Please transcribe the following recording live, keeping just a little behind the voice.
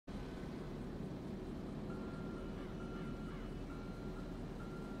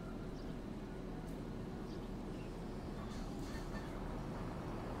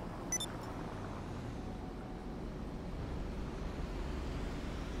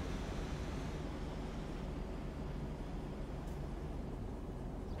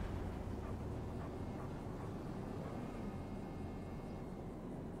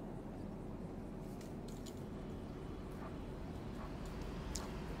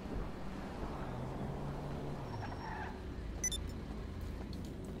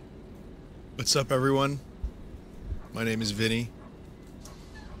What's up, everyone? My name is Vinny.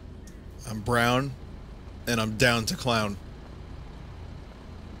 I'm brown, and I'm down to clown.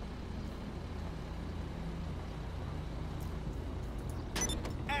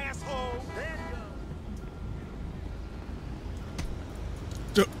 Asshole!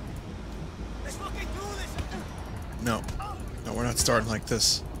 Let's fucking do this! No. No, we're not starting like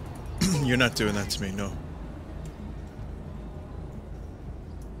this. You're not doing that to me, no.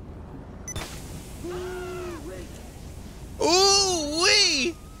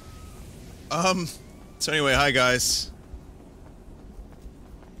 Ooh-wee! So anyway, hi guys.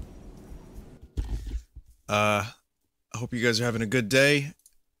 I hope you guys are having a good day.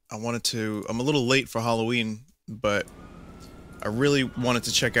 I'm a little late for Halloween, but I really wanted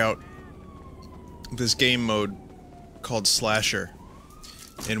to check out this game mode called Slasher,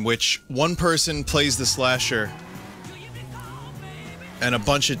 in which one person plays the slasher and a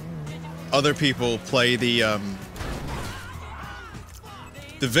bunch of other people play the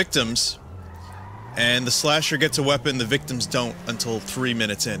victims, and the slasher gets a weapon, the victims don't until 3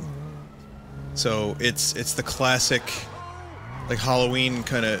 minutes in. So it's the classic, like, Halloween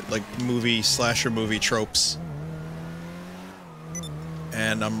kind of like slasher movie tropes.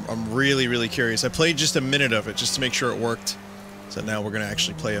 And I'm really curious. I played just a minute of it just to make sure it worked. So now we're gonna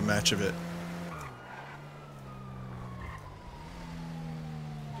actually play a match of it.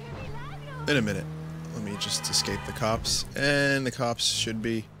 In a minute. Let me just escape the cops. And the cops should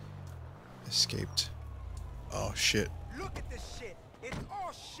be escaped. Oh shit. Look at this shit! It's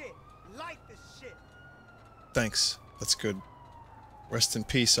all shit! Life is shit! Thanks. That's good. Rest in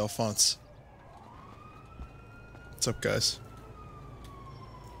peace, Alphonse. What's up, guys?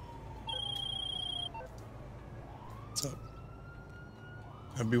 What's up?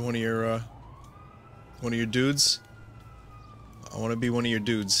 I'll be one of your dudes. I want to be one of your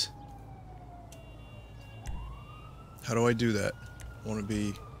dudes. How do I do that? I want to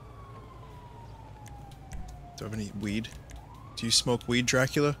be... Do I have any weed? Do you smoke weed,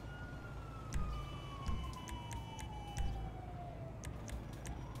 Dracula?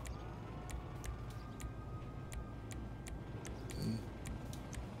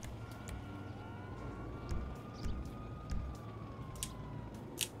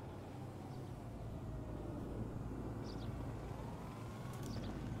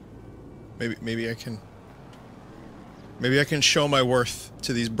 Maybe I can show my worth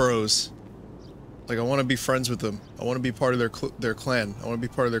to these bros. Like, I want to be friends with them. I want to be part of their clan. I want to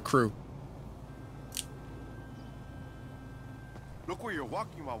be part of their crew. Look where you're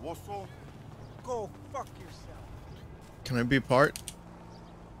walking, my woso. Go fuck yourself. Can I be a part?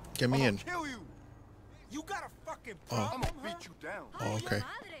 Get me in. Kill you. You got a fucking Oh. problem, I'm gonna beat you down. Oh, okay.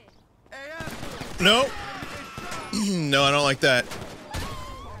 Hey, No! No, I don't like that.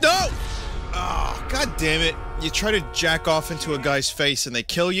 No! Oh, god damn it. You try to jack off into a guy's face and they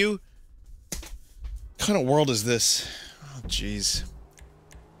kill you? What kind of world is this? Oh, jeez.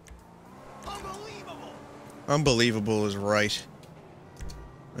 Unbelievable! Unbelievable is right.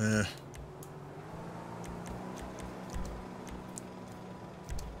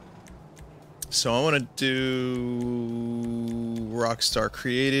 So I want to do Rockstar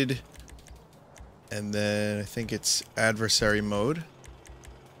Created, and then I think it's Adversary mode.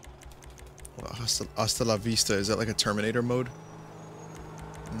 Well, hasta la vista, is that like a Terminator mode?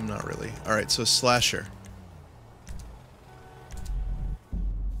 Not really. Alright, so Slasher.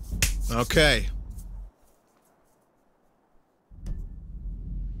 Okay.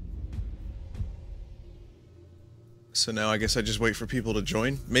 So now I guess I just wait for people to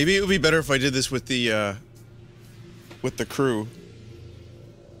join. Maybe it would be better if I did this with the crew.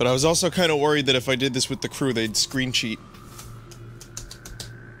 But I was also kind of worried that if I did this with the crew, they'd screen cheat.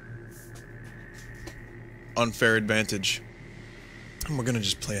 Unfair advantage. And we're gonna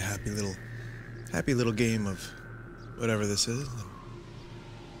just play a happy little game of whatever this is.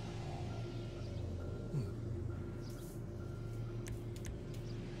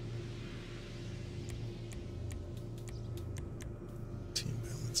 Team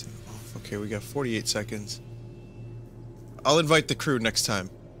balancing off. Okay, we got 48 seconds. I'll invite the crew next time.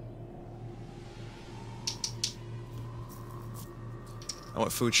 I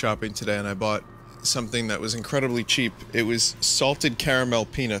went food shopping today and I bought something that was incredibly cheap. It was salted caramel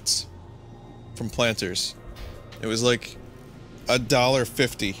peanuts from Planters. It was like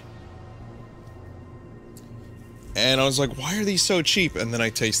 $1.50. And I was like, why are these so cheap? And then I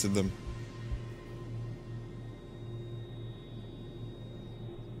tasted them.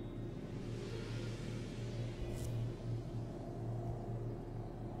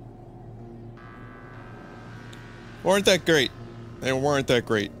 Weren't that great. They weren't that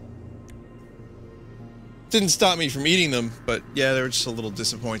great. Didn't stop me from eating them, but yeah, they were just a little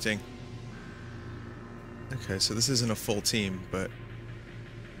disappointing. Okay, so this isn't a full team, but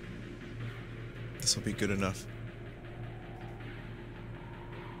this will be good enough.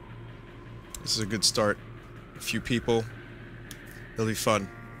 This is a good start. A few people. It'll be fun.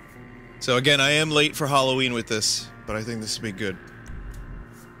 So again, I am late for Halloween with this, but I think this will be good.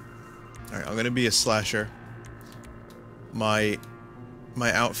 Alright, I'm gonna be a slasher. My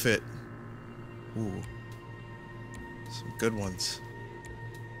outfit. Ooh. Some good ones.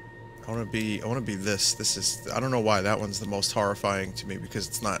 I wanna be this. This is, I don't know why that one's the most horrifying to me, because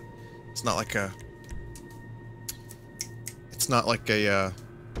it's not like a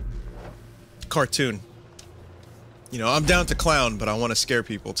cartoon. You know, I'm down to clown, but I want to scare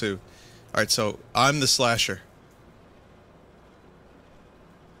people too. Alright, so I'm the slasher.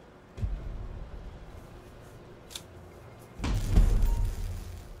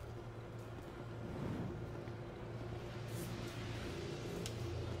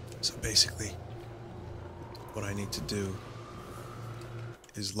 So basically, what I need to do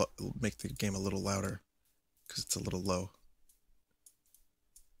is make the game a little louder, because it's a little low.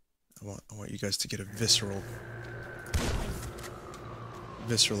 I want you guys to get a visceral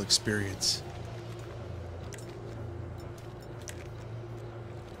experience.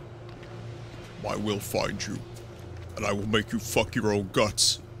 I will find you, and I will make you fuck your own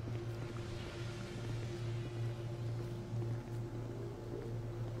guts.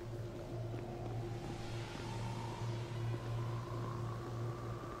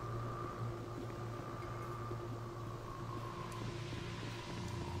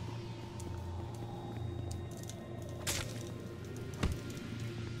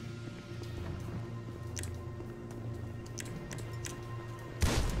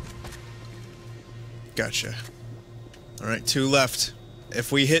 Gotcha. Alright, 2 left.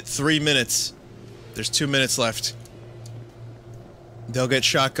 If we hit 3 minutes, there's 2 minutes left. They'll get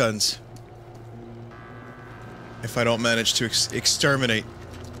shotguns. If I don't manage to exterminate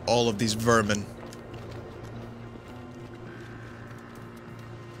all of these vermin.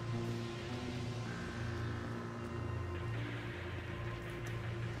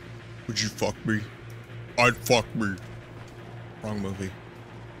 Would you fuck me? I'd fuck me. Wrong movie.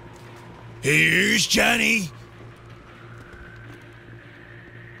 Here's Johnny!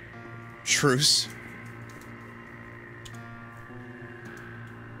 Truce.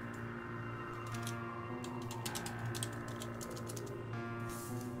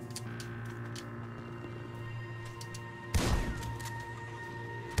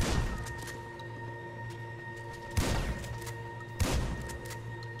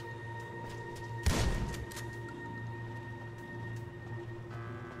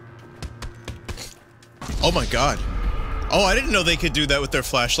 Oh my god. Oh, I didn't know they could do that with their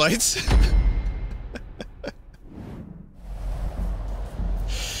flashlights.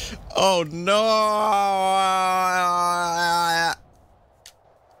 Oh no.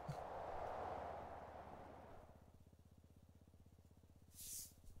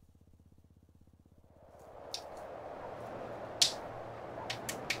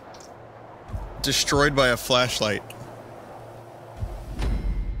 Destroyed by a flashlight.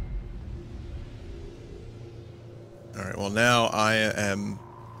 Alright, well now I'm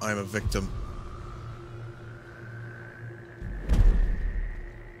a victim.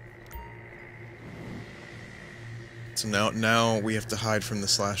 So now we have to hide from the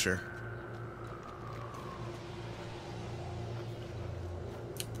slasher.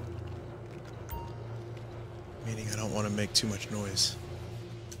 Meaning I don't want to make too much noise.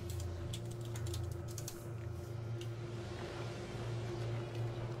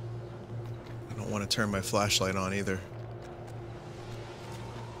 I don't want to turn my flashlight on either.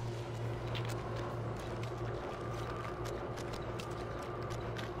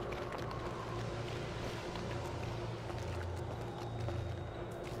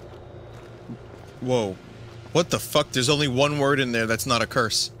 Whoa. What the fuck? There's only one word in there that's not a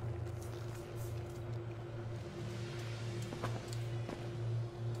curse.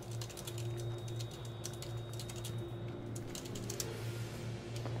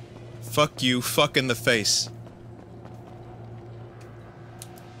 Fuck you, fuck in the face.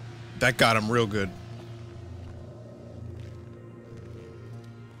 That got him real good.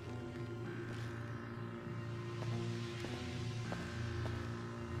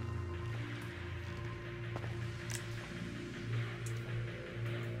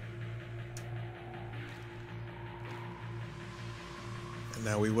 And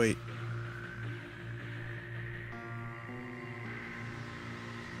now we wait.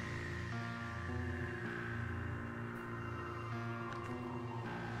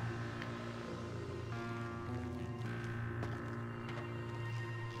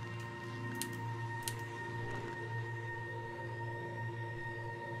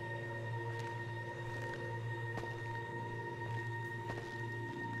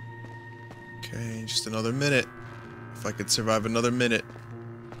 Okay, just another minute. If I could survive another minute,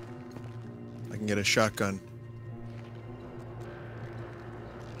 I can get a shotgun.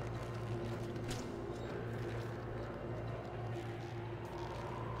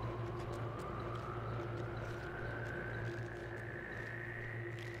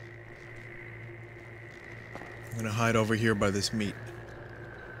 I'm gonna hide over here by this meat.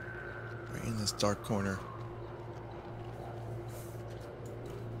 Right in this dark corner.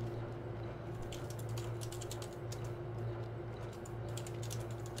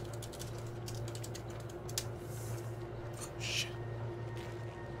 Oh, shit.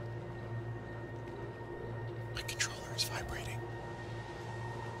 My controller is vibrating.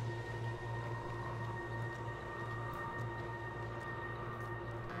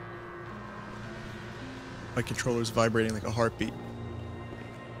 My controller's vibrating like a heartbeat.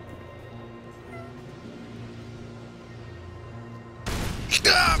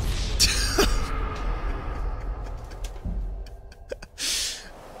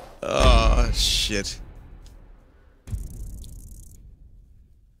 Oh, shit.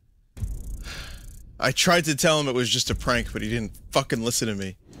 I tried to tell him it was just a prank, but he didn't fucking listen to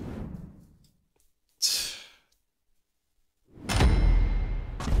me.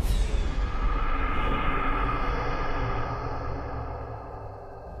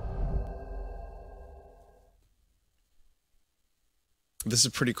 This is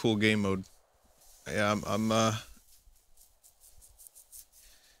a pretty cool game mode. Yeah, I'm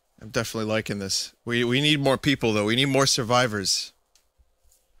definitely liking this. We need more people though. We need more survivors.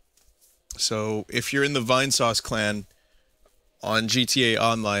 So if you're in the Vinesauce clan on GTA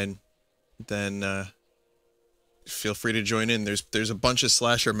Online, then feel free to join in. There's a bunch of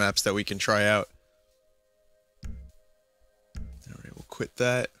slasher maps that we can try out. Alright, we'll quit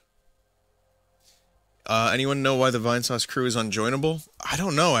that. Anyone know why the Vinesauce crew is unjoinable? I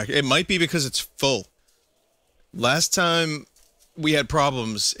don't know. It might be because it's full. Last time we had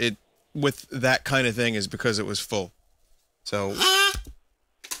problems with that kind of thing is because it was full. So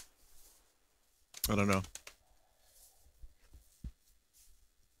I don't know.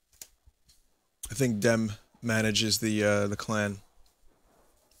 I think Dem manages the clan.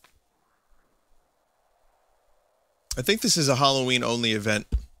 I think this is a Halloween only event.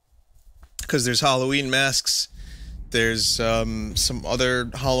 Because there's Halloween masks, there's some other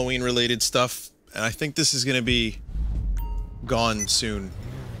Halloween related stuff, and I think this is gonna be gone soon.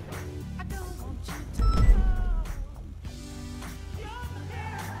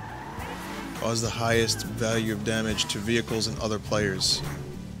 Cause the highest value of damage to vehicles and other players.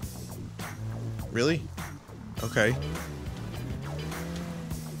 Really? Okay.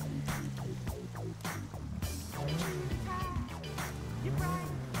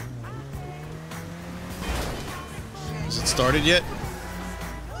 Has it started yet?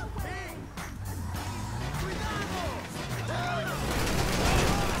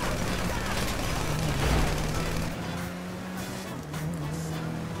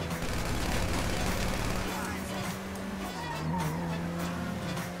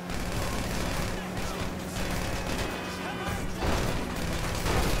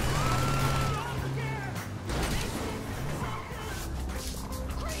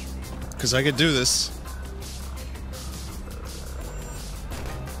 Because I could do this.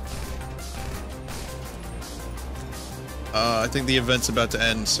 I think the event's about to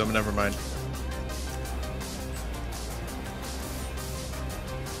end, so never mind.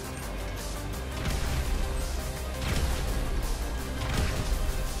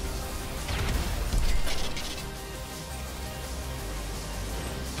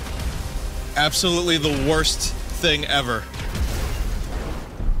 Absolutely the worst thing ever.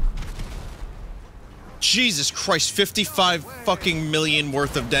 Jesus Christ, 55 fucking million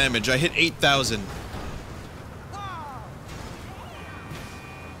worth of damage. I hit 8,000.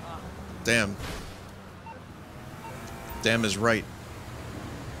 Damn. Damn is right.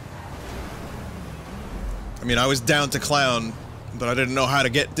 I mean, I was down to clown, but I didn't know how to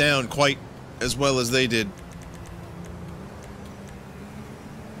get down quite as well as they did.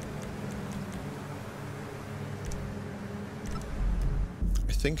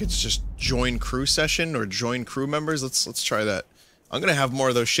 I think it's just join crew session or join crew members. Let's try that. I'm gonna have more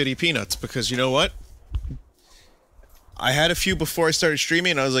of those shitty peanuts because you know what? I had a few before I started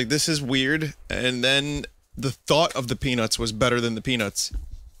streaming and I was like, this is weird. And then the thought of the peanuts was better than the peanuts.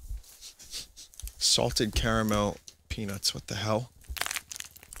 Salted caramel peanuts, what the hell?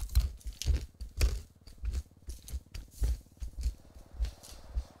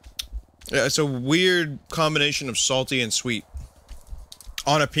 Yeah, it's a weird combination of salty and sweet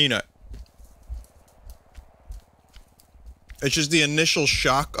on a peanut. It's just the initial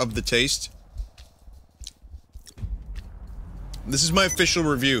shock of the taste This is my official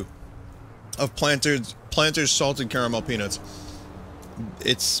review of Planters salted caramel peanuts.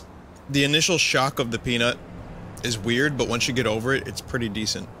 It's the initial shock of the peanut is weird, but once you get over it, it's pretty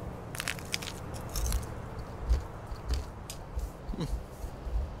decent.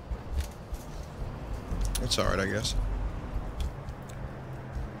 It's alright, I guess.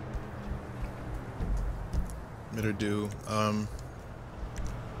 Better do,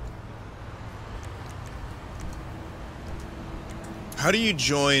 how do you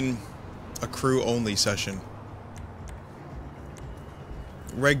join a crew-only session?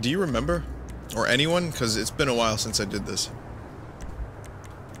 Reg, do you remember? Or anyone? Because it's been a while since I did this.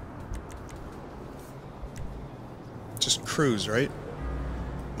 Just crews, right?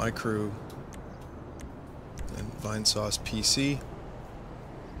 My crew. And Vinesauce PC.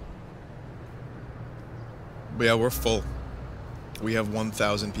 But yeah, we're full. We have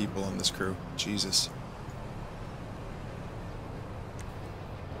 1,000 people on this crew. Jesus.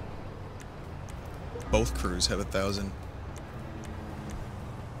 Both crews have 1,000.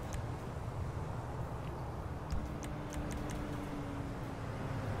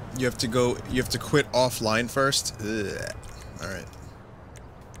 You have to quit offline first? Ugh. Alright.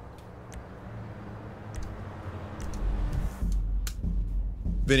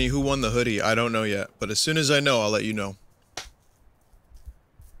 Vinny, who won the hoodie? I don't know yet, but as soon as I know, I'll let you know.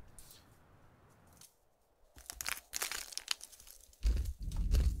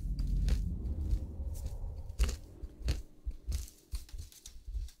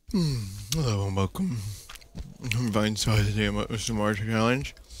 Hello and welcome. I'm Vinesauce today about Mr. March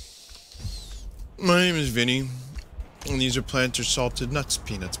Challenge. My name is Vinny, and these are Planters salted nuts,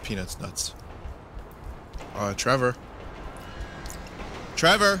 peanuts, nuts. Trevor.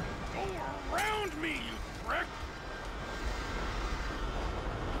 Trevor! Go around me, you prick!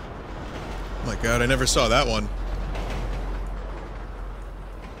 Oh my god, I never saw that one.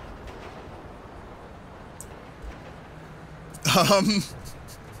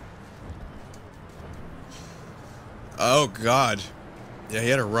 Oh god. Yeah, he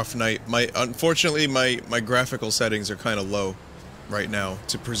had a rough night. Unfortunately, my graphical settings are kind of low right now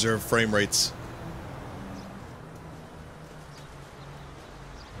to preserve frame rates.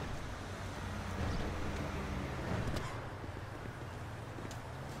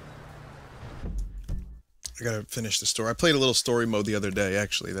 I gotta finish the story. I played a little story mode the other day,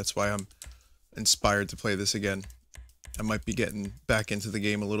 actually. That's why I'm inspired to play this again. I might be getting back into the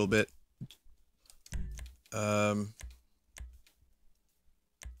game a little bit.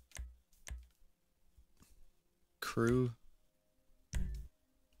 Crew.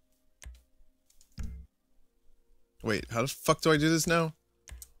 Wait, how the fuck do I do this now?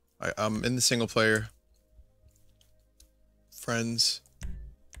 I'm in the single player. Friends.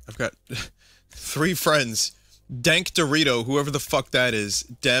 I've got 3 friends. Dank Dorito, whoever the fuck that is.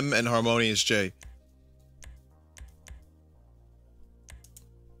 Dem and Harmonious J.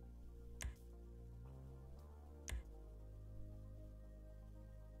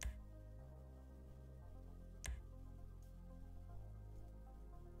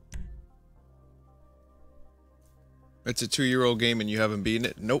 It's a 2-year-old game and you haven't beaten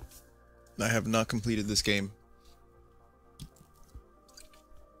it? Nope. I have not completed this game.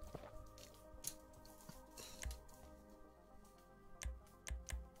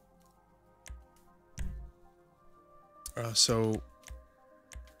 So...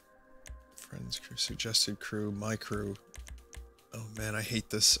 Friends, crew, suggested crew, my crew. Oh man, I hate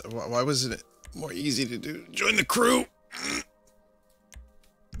this. Why wasn't it more easy to do? Join the crew!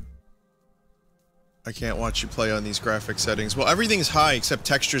 I can't watch you play on these graphic settings. Well, everything's high except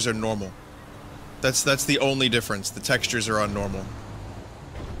textures are normal. That's the only difference. The textures are on normal.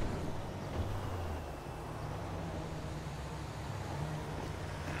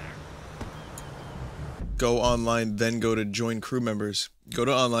 Go online, then go to join crew members. Go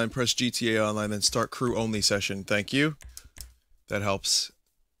to online, press GTA Online, then start crew only session. Thank you. That helps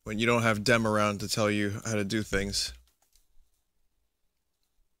when you don't have Dem around to tell you how to do things.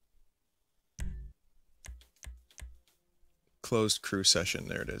 Closed crew session.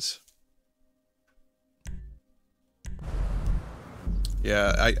 There it is.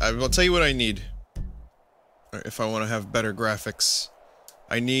 Yeah, I will tell you what I need. If I want to have better graphics.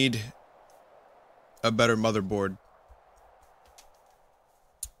 I need a better motherboard.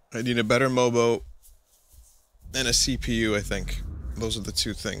 I need a better MOBO and a CPU, I think. Those are the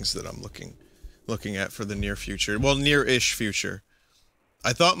 2 things that I'm looking at for the near future. Well, near-ish future.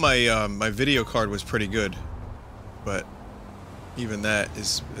 I thought my my video card was pretty good, but even that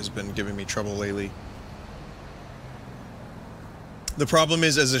has been giving me trouble lately. The problem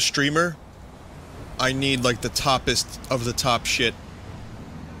is, as a streamer, I need, like, the toppest of the top shit.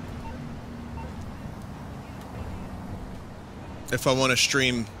 If I want to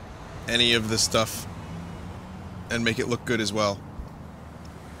stream any of this stuff and make it look good as well.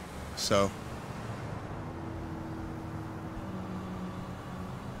 So.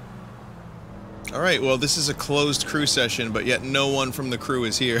 Alright, well, this is a closed crew session, but yet no one from the crew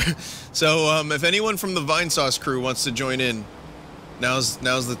is here. So, if anyone from the Vinesauce crew wants to join in, now's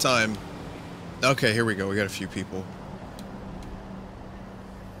the time. Okay, here we go. We got a few people.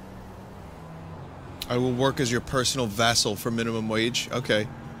 I will work as your personal vassal for minimum wage. Okay.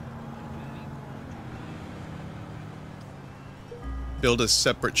 Build a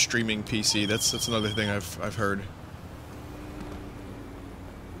separate streaming PC. That's another thing I've heard.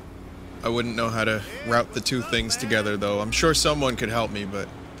 I wouldn't know how to route the two things together, though. I'm sure someone could help me, but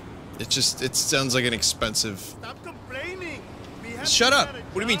it sounds like an expensive... Stop complaining. Shut up!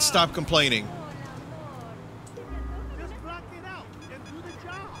 What do you mean, stop complaining? Just block it out and do the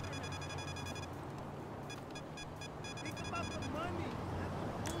job. Think about the money. That's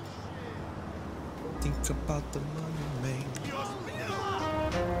bullshit. Think about the money, man.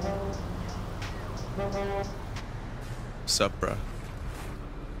 Sup, bruh?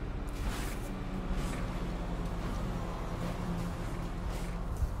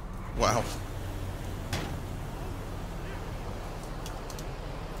 Wow.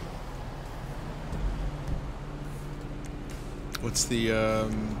 What's the, yeah,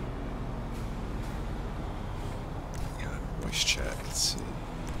 voice chat, let's see.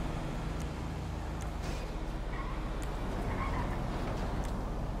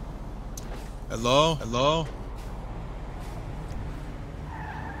 Hello? Hello?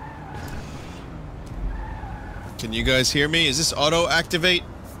 Can you guys hear me? Is this auto-activate?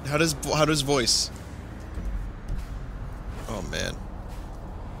 How does voice? Oh man.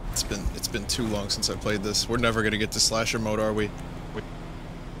 It's been too long since I played this. We're never gonna get to slasher mode, are we?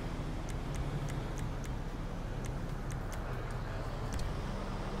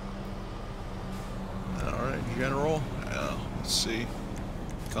 Alright, general. Let's see.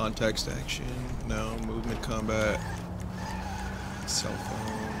 Context action. No. Movement combat. Cell phone.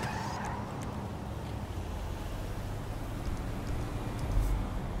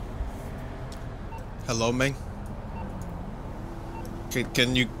 Hello, Meng.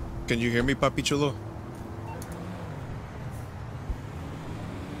 Can you hear me, Papi Chulo?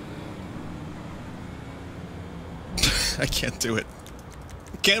 I can't do it.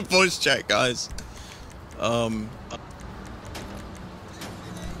 I can't voice chat, guys.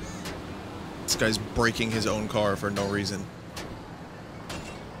 This guy's breaking his own car for no reason.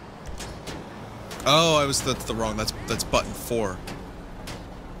 Oh, that's the wrong. That's button 4.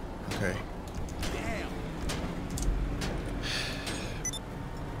 Okay.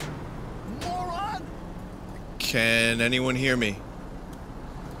 Can anyone hear me?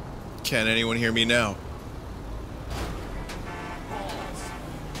 Can anyone hear me now?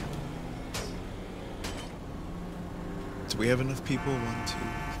 Do we have enough people? 1, 2, 3.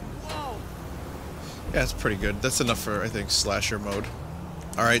 Yeah, that's pretty good. That's enough for, I think, slasher mode.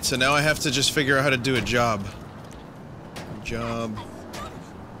 Alright, so now I have to just figure out how to do a job. Job.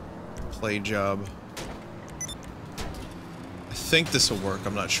 Play job. I think this will work,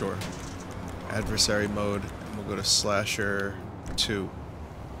 I'm not sure. Adversary mode. We'll go to Slasher 2.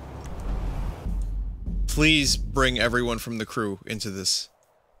 Please bring everyone from the crew into this.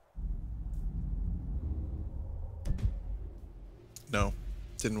 No,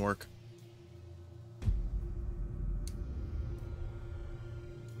 didn't work.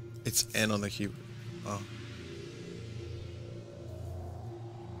 It's N on the keyboard. Oh.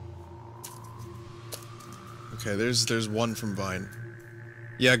 Okay, there's one from Vine.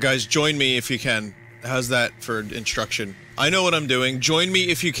 Yeah, guys, join me if you can. How's that for instruction? I know what I'm doing. Join me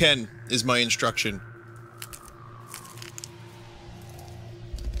if you can, is my instruction.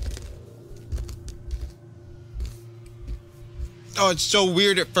 Oh, it's so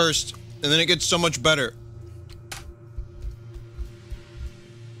weird at first, and then it gets so much better.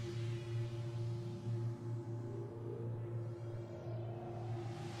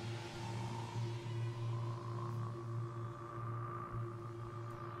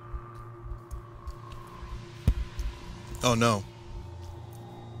 Oh no.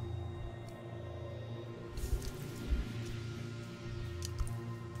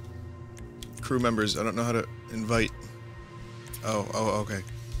 Crew members, I don't know how to invite. Oh, okay.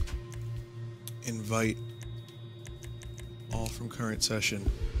 Invite all from current session.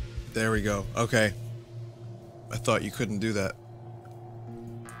 There we go. Okay. I thought you couldn't do that.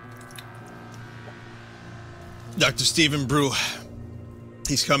 Dr. Stephen Brew.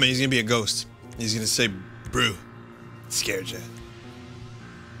 He's coming. He's gonna be a ghost. He's gonna say, brew. Scared ya.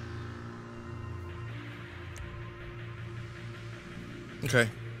 Okay.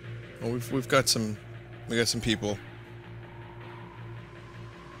 Well, we've got some people.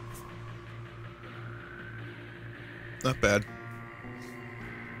 Not bad.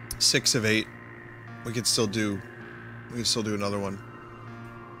 6 of 8. We could still do another one.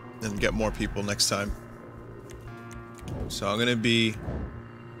 And get more people next time. So I'm gonna be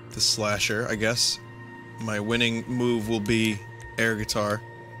the slasher, I guess. My winning move will be air guitar.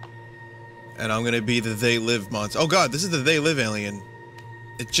 And I'm gonna be the They Live monster. Oh god, this is the They Live alien.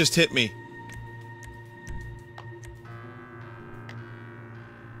 It just hit me.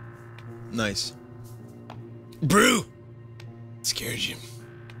 Nice. Brew! Scared you.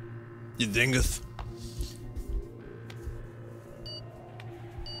 You dingus.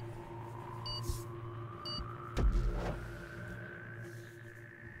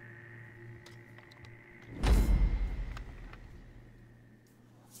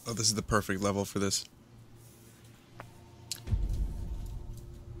 Oh, this is the perfect level for this.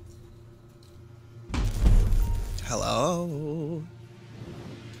 Hello?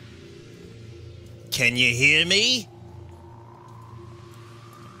 Can you hear me?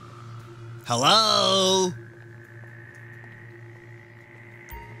 Hello?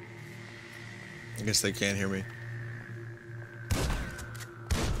 I guess they can't hear me.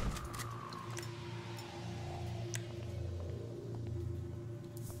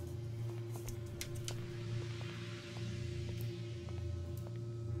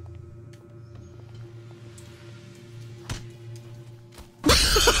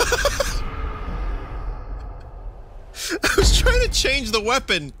 I was trying to change the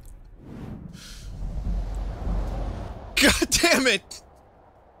weapon. God damn it.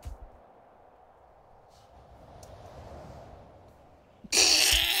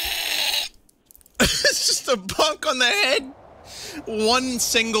 It's just a bunk on the head. One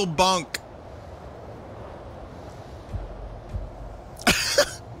single bunk.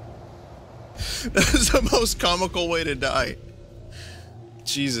 That is the most comical way to die.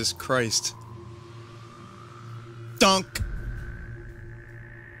 Jesus Christ. Dunk.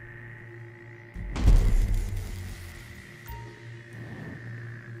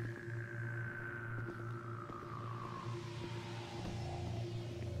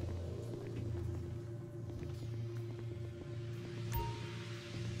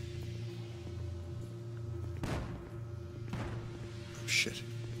 Oh shit.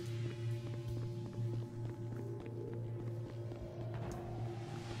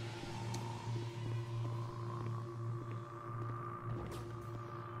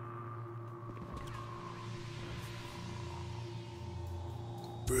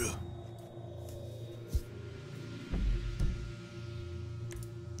 Bruh.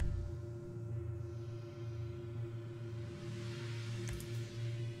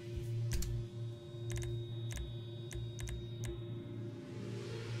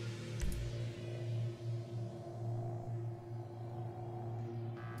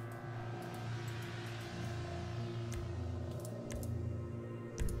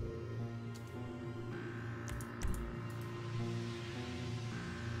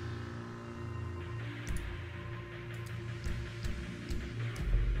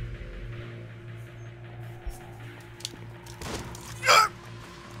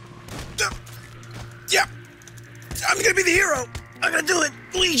 Yeah! I'm gonna be the hero! I'm gonna do it!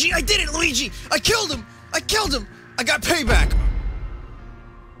 Luigi! I did it, Luigi! I killed him! I killed him! I got payback!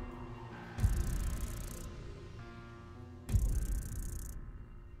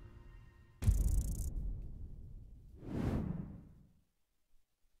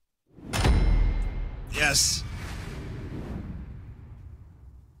 Yes!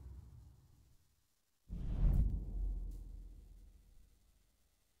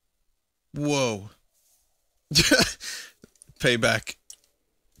 Whoa. Payback.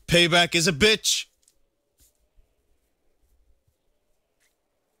 Payback is a bitch!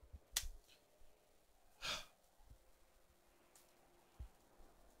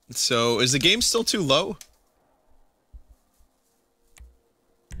 So, is the game still too low?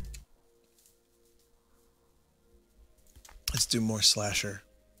 Let's do more slasher.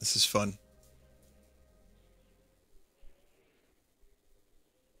 This is fun.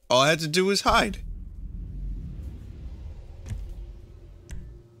 All I had to do was hide.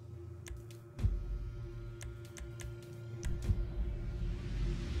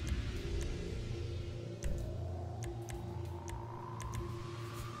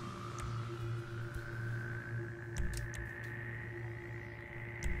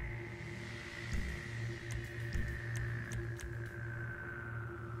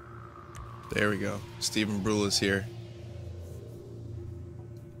 There we go. Stephen Brule is here.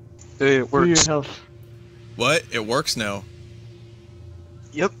 Hey, it For your works. health. What? It works now.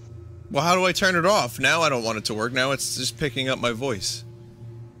 Yep. Well, how do I turn it off? Now I don't want it to work. Now it's just picking up my voice.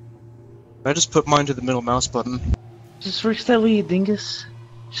 I just put mine to the middle mouse button. Just works that way, you dingus.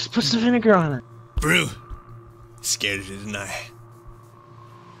 Just put some vinegar on it. Brew. Scared of it, didn't I?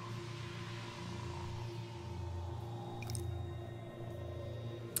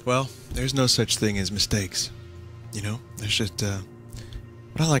 Well, there's no such thing as mistakes. You know? There's just,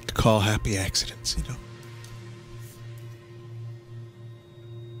 what I like to call happy accidents, you know?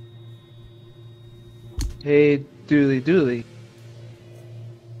 Hey, doodly doodly.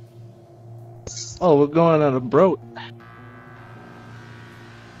 Oh, we're going on a boat.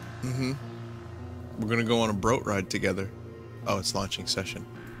 Mm-hmm. We're gonna go on a boat ride together. Oh, it's launching session.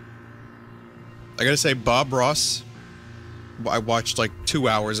 I gotta say, Bob Ross... I watched like 2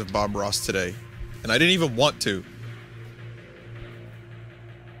 hours of Bob Ross today. And I didn't even want to.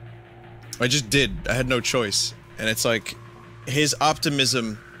 I just did. I had no choice. And it's like... his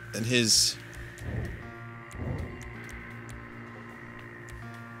optimism and his...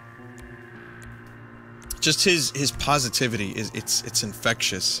 just his positivity is it's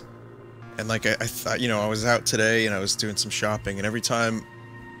infectious. And like I thought, you know, I was out today and I was doing some shopping, and every time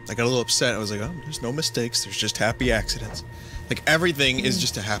I got a little upset, I was like, oh, there's no mistakes, there's just happy accidents. Like everything is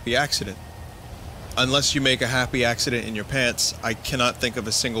just a happy accident. Unless you make a happy accident in your pants, I cannot think of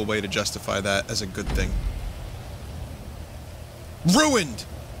a single way to justify that as a good thing. Ruined!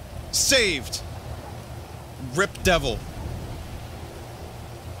 Saved! Rip devil.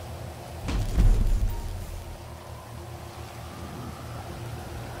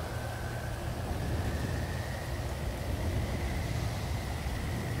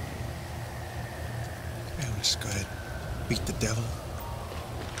 Just go ahead, beat the devil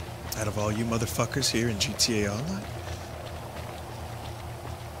out of all you motherfuckers here in GTA Online.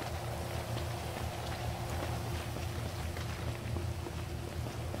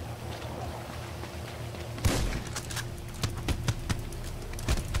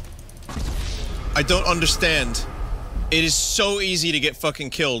 I don't understand. It is so easy to get fucking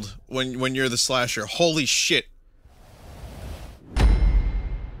killed when you're the slasher. Holy shit.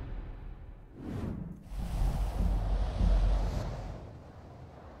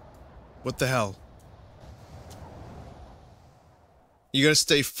 What the hell? You gotta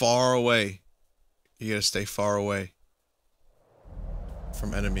stay far away. You gotta stay far away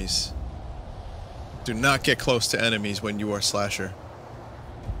from enemies. Do not get close to enemies when you are slasher.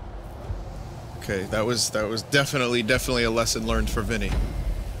 Okay, that was definitely a lesson learned for Vinny.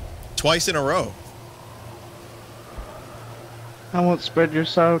 Twice in a row. I won't spread your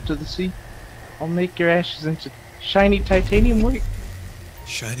sorrow to the sea. I'll make your ashes into shiny titanium white.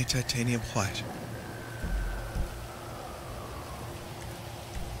 Shiny titanium white.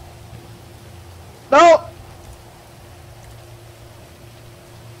 No!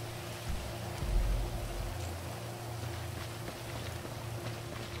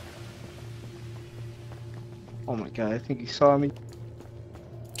 Oh my god, I think he saw me.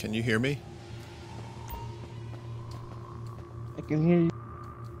 Can you hear me? I can hear you.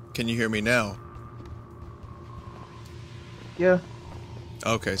 Can you hear me now? Yeah.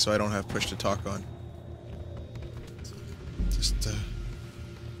 Okay, so I don't have push to talk on. Just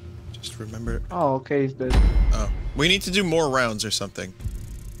remember. Oh, okay, he's dead. Oh, we need to do more rounds or something.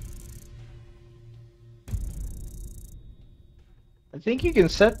 I think you can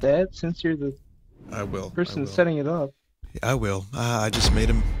set that since you're the I will. person setting it up. I will. I just made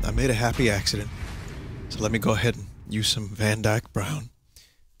him. I made a happy accident. So let me go ahead and use some Van Dyke Brown,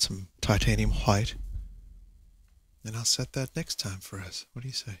 some titanium white, and I'll set that next time for us. What do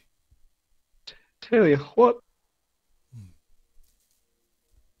you say? Tell you what.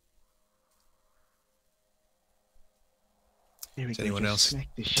 Does anyone else?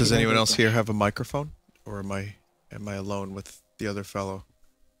 Does anyone else here have a microphone, or am I alone with the other fellow?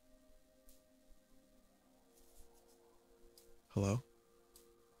 Hello?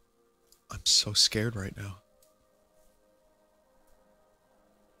 I'm so scared right now.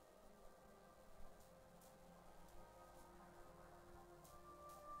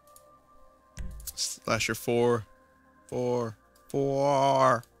 Slasher 4. 4.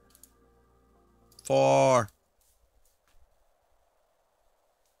 4. 4.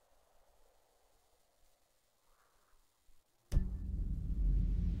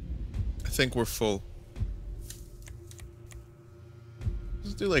 I think we're full.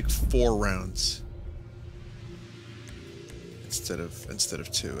 Let's do like 4 rounds instead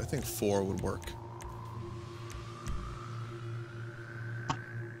of 2. I think 4 would work.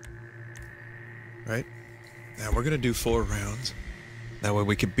 Right? Now we're gonna do 4 rounds. That way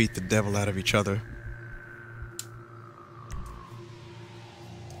we can beat the devil out of each other.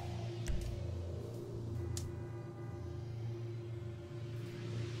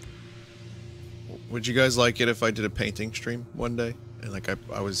 Would you guys like it if I did a painting stream one day? And like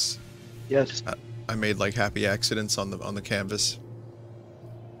I was... Yes. I made like happy accidents on the canvas.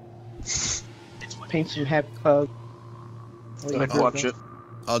 Paint some happy I'd watch it.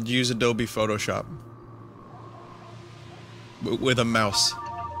 I'll use Adobe Photoshop. With a mouse.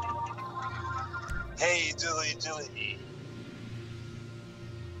 Hey, dilly.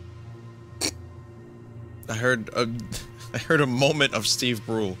 I heard a moment of Steve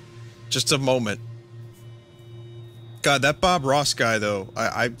Brule. Just a moment. God, that Bob Ross guy though,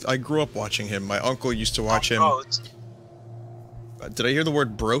 I grew up watching him. My uncle used to watch him. Did I hear the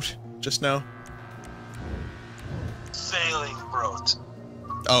word brote just now? Sailing brote.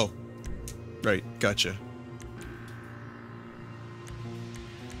 Oh. Right, gotcha.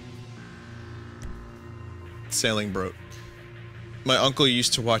 Sailing brote. My uncle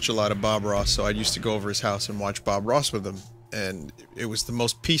used to watch a lot of Bob Ross, so I used to go over his house and watch Bob Ross with him. And it was the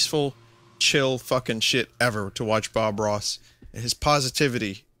most peaceful, chill fucking shit ever to watch Bob Ross. And his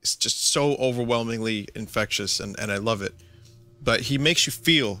positivity is just so overwhelmingly infectious, and I love it. But he makes you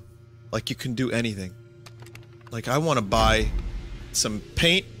feel like you can do anything. Like, I want to buy some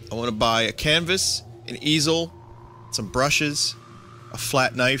paint, I want to buy a canvas, an easel, some brushes, a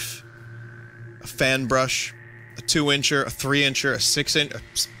flat knife, a fan brush, a 2-incher, a 3-incher, a 6-inch, a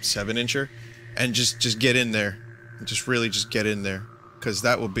 7-incher, and just get in there. And just really just get in there. Because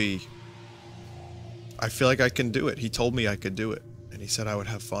that will be... I feel like I can do it. He told me I could do it. And he said I would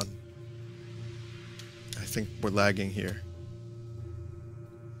have fun. I think we're lagging here.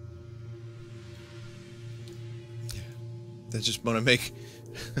 Yeah. I just want to make...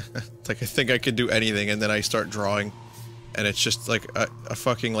 like, I think I could do anything, and then I start drawing. And it's just like a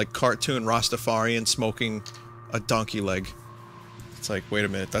fucking, like, cartoon Rastafarian smoking a donkey leg. It's like, wait a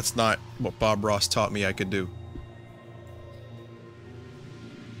minute, that's not what Bob Ross taught me I could do.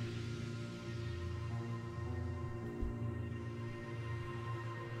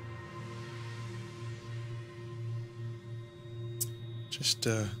 Just,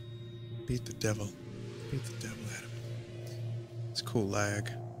 beat the devil. Beat the devil out of it. It's cool lag.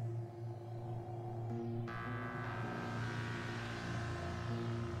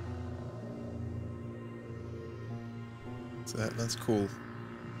 So that's cool.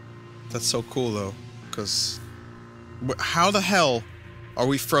 That's so cool, though, because... How the hell are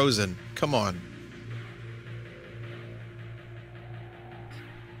we frozen? Come on.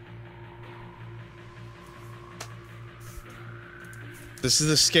 This is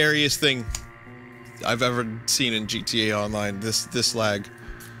the scariest thing I've ever seen in GTA Online, this lag.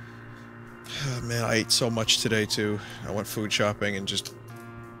 Oh, man, I ate so much today, too. I went food shopping and just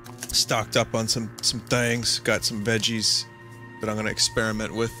stocked up on some things, got some veggies that I'm gonna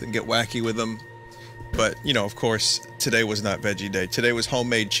experiment with and get wacky with them. But, you know, of course, today was not veggie day. Today was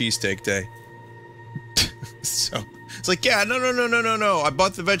homemade cheesesteak day. So, it's like, yeah, no, I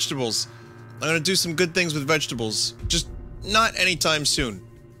bought the vegetables. I'm gonna do some good things with vegetables. Just not anytime soon.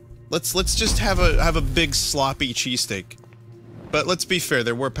 Let's just have a big sloppy cheesesteak. But let's be fair,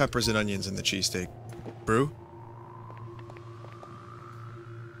 there were peppers and onions in the cheesesteak. Brew?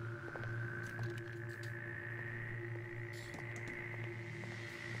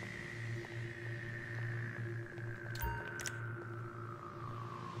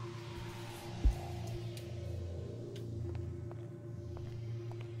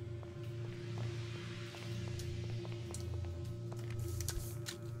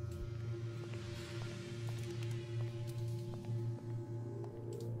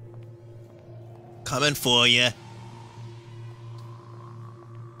 Coming for you.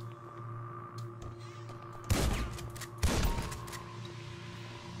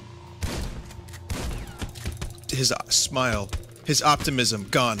 His smile, his optimism,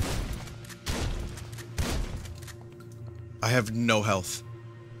 gone. I have no health.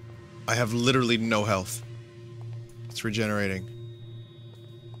 I have literally no health. It's regenerating.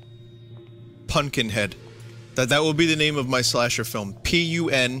 Pumpkinhead. That will be the name of my slasher film.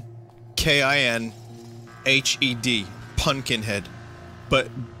 Punkinhed. Pumpkinhead. But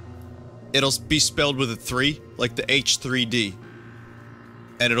it'll be spelled with a 3, like the H3D.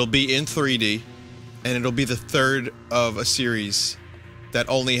 And it'll be in 3D. And it'll be the third of a series that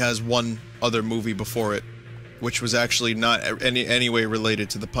only has one other movie before it, which was actually not any way related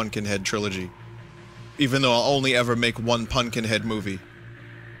to the Pumpkinhead trilogy. Even though I'll only ever make one Pumpkinhead movie.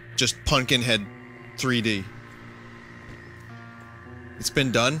 Just Pumpkinhead 3D. It's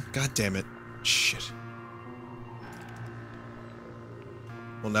been done? God damn it. Shit.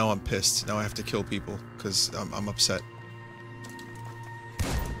 Well, now I'm pissed. Now I have to kill people, because I'm upset.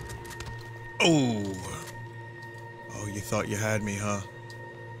 Oh! Oh, you thought you had me, huh?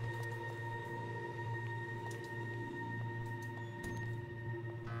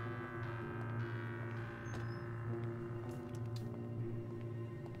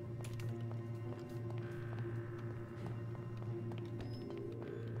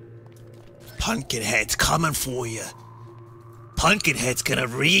 Pumpkinhead's coming for you. Pumpkinhead's gonna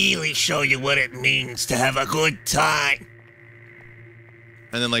really show you what it means to have a good time.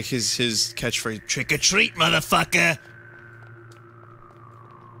 And then, like, his catchphrase, Trick or treat, motherfucker!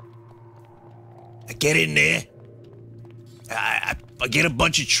 I get in there. I get a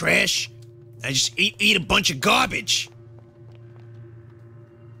bunch of trash. I just eat a bunch of garbage.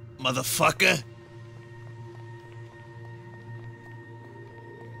 Motherfucker.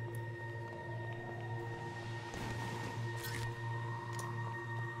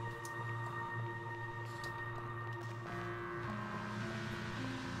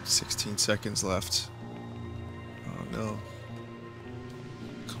 $16 left. Oh no.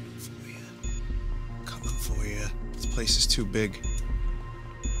 Coming for you. Coming for you. This place is too big.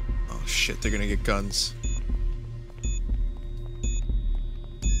 Oh shit, they're gonna get guns.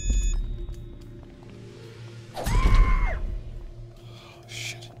 Oh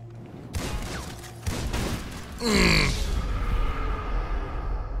shit.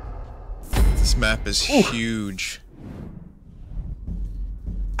 This map is huge.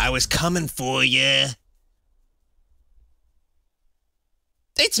 I was coming for you.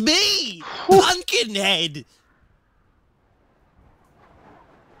 It's me, Pumpkinhead.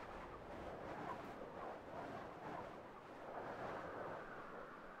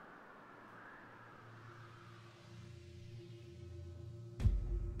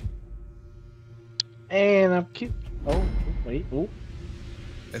 And I'm cute. Oh, wait. Oh.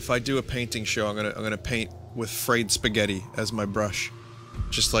 If I do a painting show, I'm gonna paint with frayed spaghetti as my brush.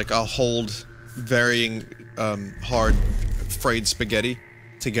 Just like I'll hold varying hard frayed spaghetti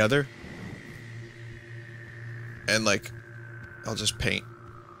together, and like I'll just paint.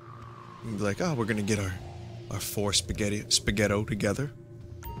 And be like, oh, we're gonna get our four spaghetto together.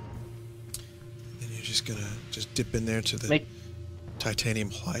 And you're just gonna dip in there to the titanium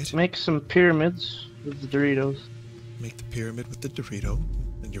white. Make some pyramids with the Doritos. Make the pyramid with the Dorito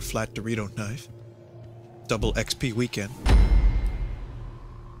and your flat Dorito knife. Double XP weekend.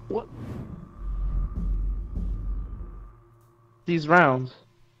 What? These rounds.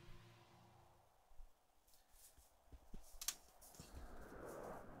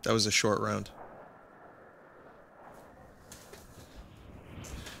 That was a short round.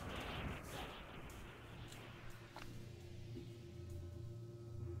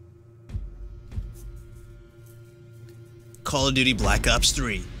 Call of Duty Black Ops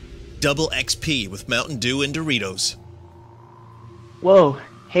 3. Double XP with Mountain Dew and Doritos. Whoa.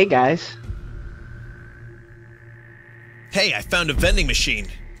 Hey, guys. Hey, I found a vending machine.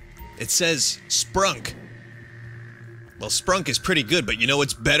 It says Sprunk. Well, Sprunk is pretty good, but you know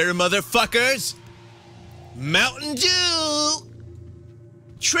what's better, motherfuckers? Mountain Dew!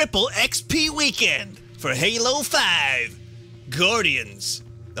 Triple XP weekend for Halo 5. Guardians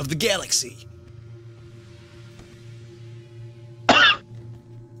of the Galaxy.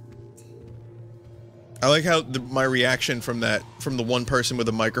 I like how my reaction from the one person with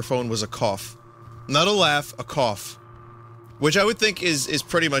a microphone was a cough. Not a laugh, a cough. Which I would think is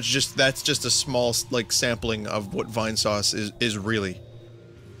pretty much that's just a small, like, sampling of what Vinesauce is really.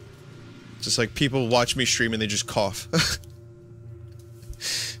 Just like people watch me stream and they just cough.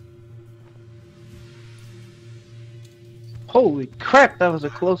 Holy crap, that was a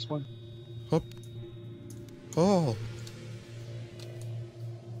close one. Oh. Oh.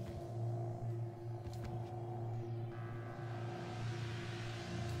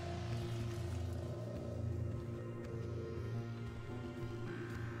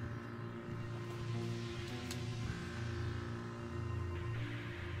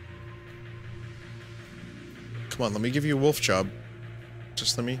 Come on, let me give you a wolf job.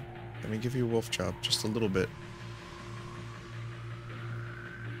 Just let me give you a wolf job, just a little bit.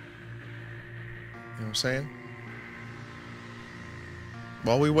 You know what I'm saying?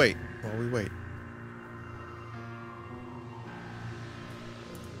 While we wait.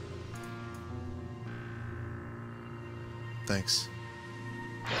 Thanks.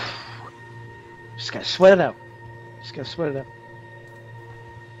 Just gotta sweat it out.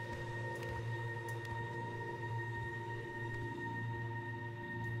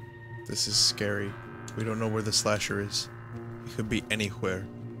 This is scary. We don't know where the slasher is. He could be anywhere.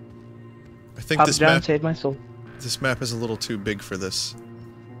 I think Papa this John map saved my soul. is a little too big for this,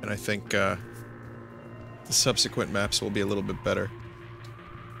 and I think the subsequent maps will be a little bit better.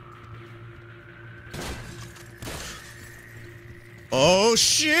 Oh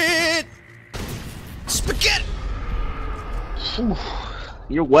shit! Spaghetti! Oof,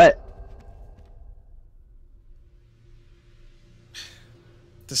 you're wet.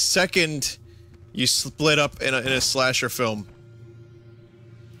 The second you split up in a slasher film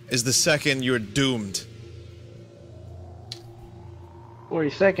is the second you're doomed. 40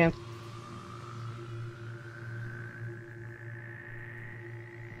 seconds.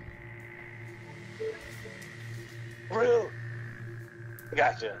 Real.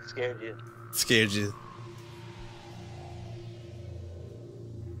 Gotcha. Scared you. Scared you.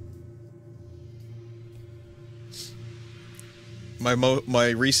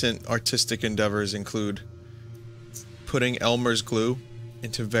 My recent artistic endeavors include putting Elmer's glue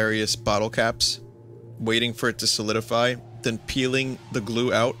into various bottle caps, waiting for it to solidify, then peeling the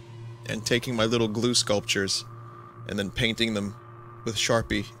glue out, and taking my little glue sculptures, and then painting them with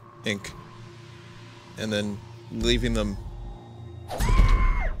Sharpie ink, and then leaving them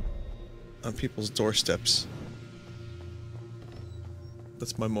on people's doorsteps.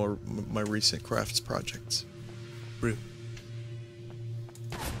 That's my recent crafts projects. Brew.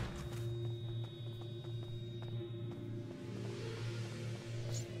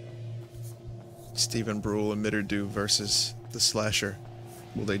 Stephen Brule and Mitterdew versus the Slasher.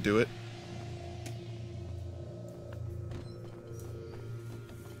 Will they do it?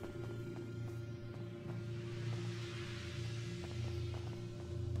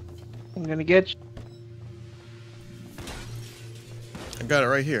 I'm gonna get you. I got it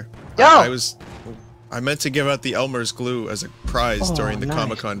right here. Yo! I meant to give out the Elmer's glue as a prize Oh, during the nice.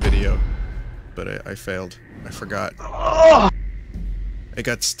 Comic-Con video, but I failed. I forgot. Oh! It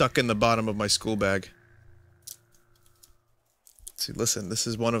got stuck in the bottom of my school bag. See, listen, this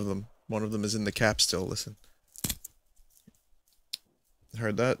is one of them. One of them is in the cap still, listen.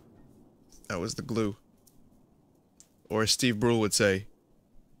 Heard that? That was the glue. Or as Steve Brule would say,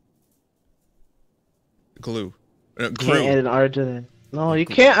 glue. Can't Glue. add an R to that. No, you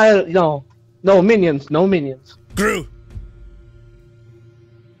can't add. No. No minions. No minions. Glue!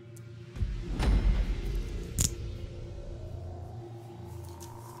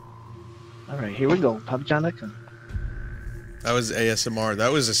 Alright, here we go. Papa John .com. That was ASMR.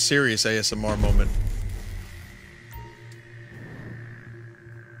 That was a serious ASMR moment.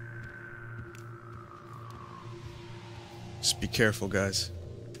 Just be careful, guys.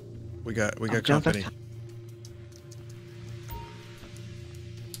 We got company.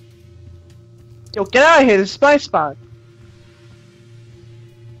 Yo, get out of here. This is my spot.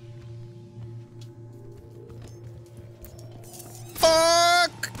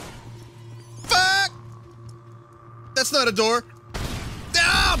 Fuck! Fuck! That's not a door.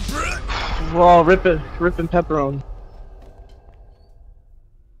 Ah, bruh! We're all ripping pepperoni.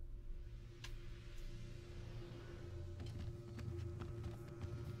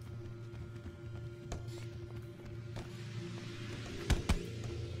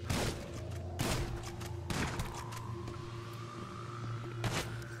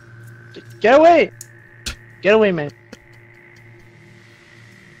 Get away! Get away, man.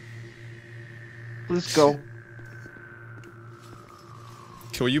 Let's go.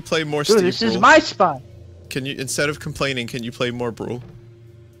 Can you play more Dude, Steve this is Brule? my spot. Can you, instead of complaining, can you play more Brule?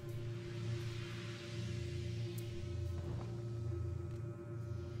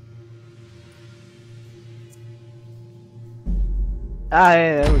 Ah,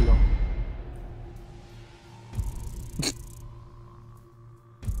 yeah, there we go.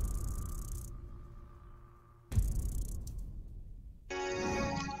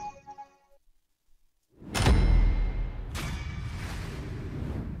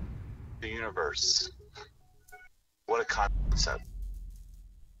 The universe. What a concept.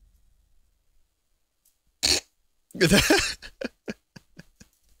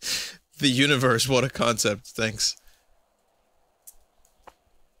 The universe, what a concept. Thanks.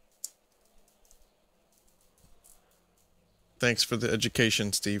 Thanks for the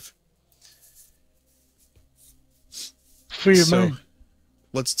education, Steve. For your mind.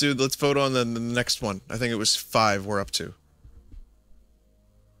 Let's vote on the next one. I think it was 5 we're up to.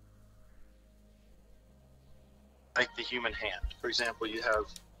 Like the human hand. For example, you have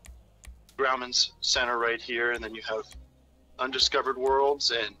Grauman's Center right here, and then you have Undiscovered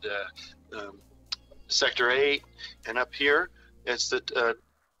Worlds and Sector 8, and up here it's the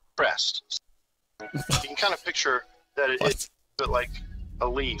crest. You can kind of picture that it's like a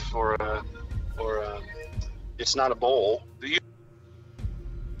leaf or it's not a bowl.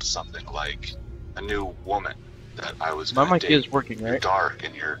 something like a new woman that I was My going mic to date. is working, You're right? dark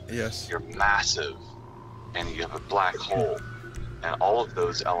and you're massive and you have a black hole. And all of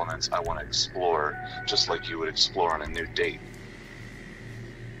those elements I want to explore just like you would explore on a new date.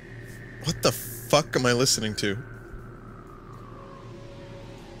 What the fuck am I listening to?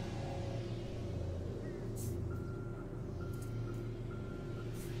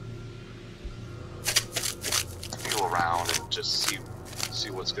 Feel around and just see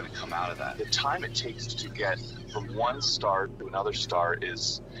what's going to come out of that. The time it takes to get from one star to another star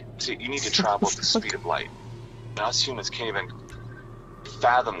is, you need to travel at the speed of light. And us humans can't even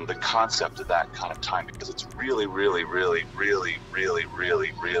fathom the concept of that kind of time because it's really, really, really, really, really,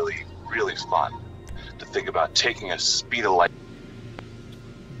 really, really, really fun to think about taking a speed of light.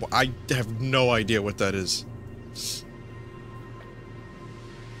 I have no idea what that is.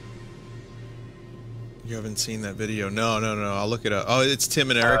 You haven't seen that video? No. I'll look it up. Oh, it's Tim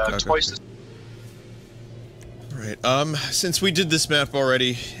and Eric. Okay. Twice as Right. Since we did this map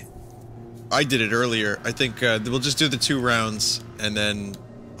already, I did it earlier. I think we'll just do the 2 rounds, and then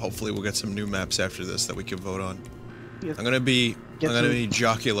hopefully we'll get some new maps after this that we can vote on. Yes. I'm gonna be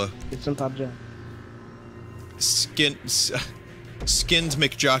Jockula. Get some Top Jam. Skinned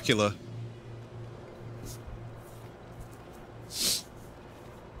McJockula.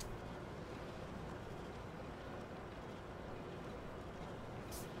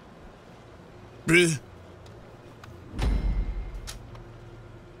 Bruh.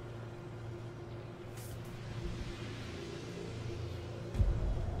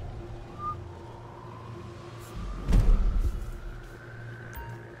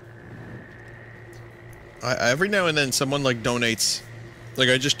 Every now and then someone like donates, like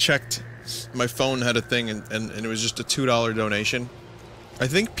I just checked, my phone had a thing and it was just a $2 donation. I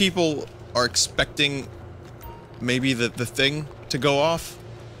think people are expecting maybe the thing to go off.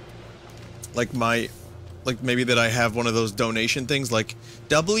 Like maybe that I have one of those donation things like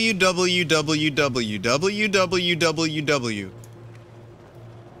www.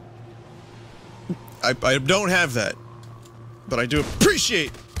 I don't have that, but I do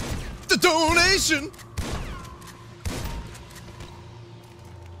appreciate the donation.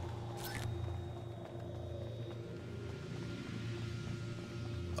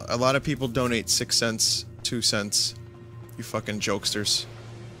 A lot of people donate 6 cents, 2 cents. You fucking jokesters.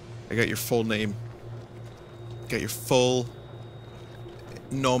 I got your full name. Got your full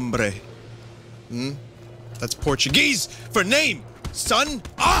nombre. Hmm? That's Portuguese for name, son.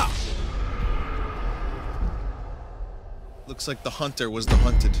 Ah! Looks like the hunter was the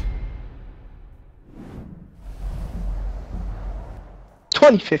hunted.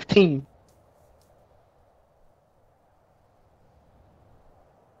 2015.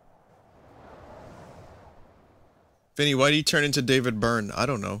 Vinny, why do you turn into David Byrne? I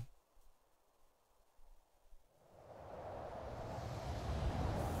don't know.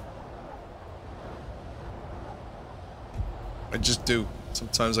 I just do.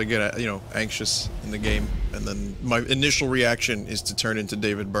 Sometimes I get, you know, anxious in the game, and then my initial reaction is to turn into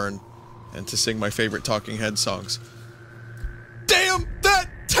David Byrne and to sing my favorite Talking Head songs. Damn that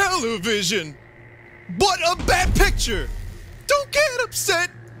television! What a bad picture! Don't get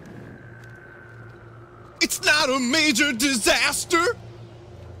upset! It's not a major disaster!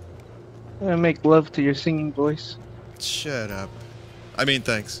 I'm gonna make love to your singing voice. Shut up. I mean,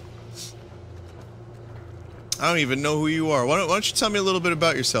 thanks. I don't even know who you are. Why don't you tell me a little bit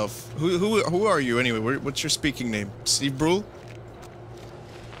about yourself? Who are you anyway? What's your speaking name? Steve Brule?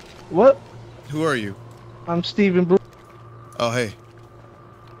 What? Who are you? I'm Steven Blue. Oh, hey.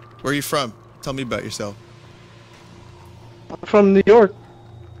 Where are you from? Tell me about yourself. I'm from New York.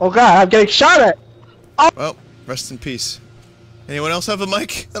 Oh god, I'm getting shot at! Oh. Well, rest in peace. Anyone else have a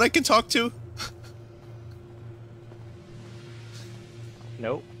mic that I can talk to?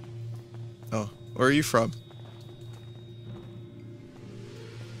 Nope. Oh, where are you from?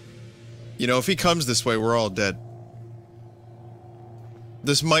 You know, if he comes this way, we're all dead.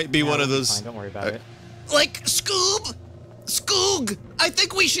 This might be one of those... Fine, don't worry about it. Like, Scoob! Skoog! I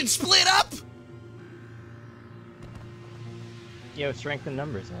think we should split up! Yo, strength in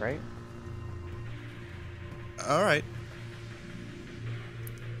numbers, alright? Alright.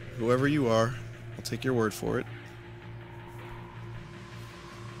 Whoever you are, I'll take your word for it.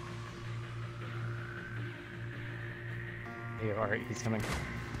 Yeah, alright, he's coming.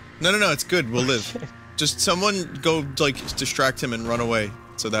 No, it's good. We'll live. Just someone go, like, distract him and run away,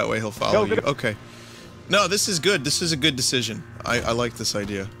 so that way he'll follow you. Okay. No, this is good. This is a good decision. I like this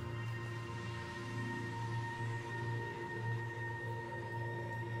idea.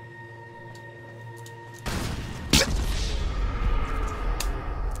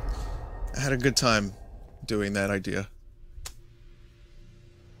 had a good time doing that idea.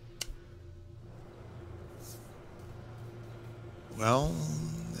 Well,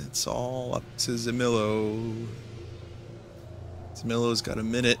 it's all up to Zamillo. Zamillo's got a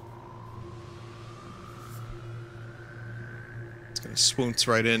minute. He's gonna swoons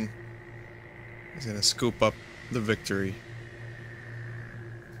right in. He's gonna scoop up the victory.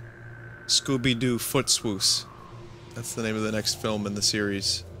 Scooby-Doo Foot Swoos. That's the name of the next film in the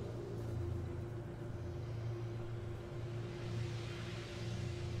series.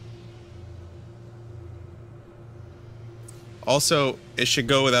 Also, it should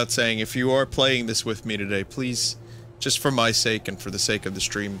go without saying, if you are playing this with me today, please, just for my sake and for the sake of the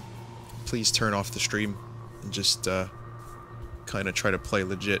stream, please turn off the stream and just, kind of try to play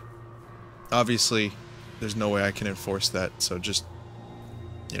legit. Obviously, there's no way I can enforce that, so just,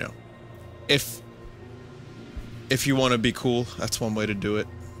 you know, if you want to be cool, that's one way to do it.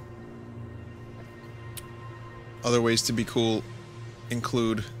 Other ways to be cool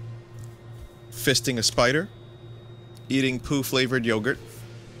include fisting a spider, eating poo-flavored yogurt,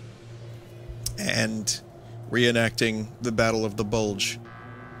 and reenacting the Battle of the Bulge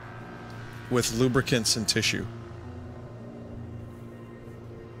with lubricants and tissue.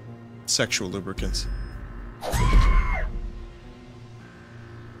 Sexual lubricants.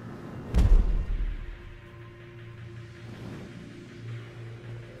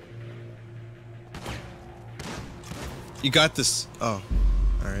 You got this. Oh,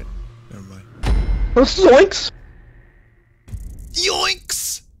 alright. Never mind. Zoinks!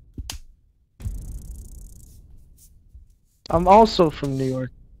 Yoinks! I'm also from New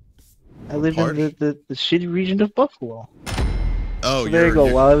York. I live Pardon? in the shitty region of Buffalo. Oh, So there you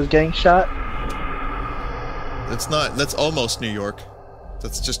go. While I was getting shot. That's not. That's almost New York.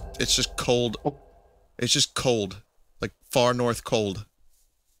 That's just. It's just cold. Oh. It's just cold, like far north cold.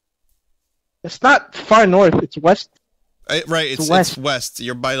 It's not far north. It's west. Right. It's west. It's west.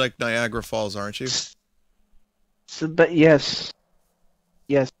 You're by like Niagara Falls, aren't you? So, but yes.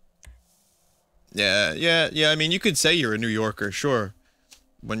 Yes. Yeah. I mean, you could say you're a New Yorker, sure.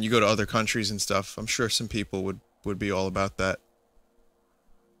 When you go to other countries and stuff, I'm sure some people would be all about that.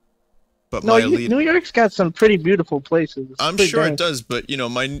 But No, my elite, New York's got some pretty beautiful places. I'm sure it does, but you know,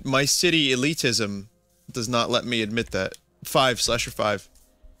 my city elitism does not let me admit that. 5/5.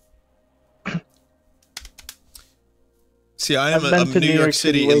 See, I'm a New York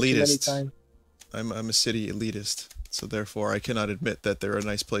City elitist. I'm a city elitist, so therefore I cannot admit that there are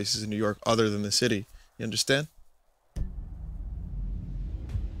nice places in New York other than the city. You understand?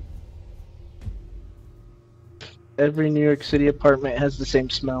 Every New York City apartment has the same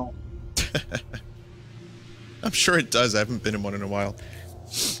smell. I'm sure it does. I haven't been in one in a while.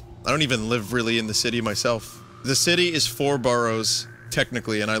 I don't even live really in the city myself. The city is 4 boroughs,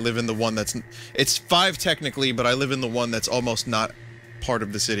 technically, and I live in the one that's... It's 5 technically, but I live in the one that's almost not part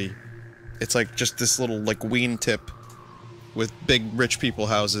of the city. It's like just this little, like, ween tip with big rich people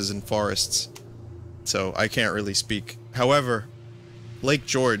houses and forests. So I can't really speak. However, Lake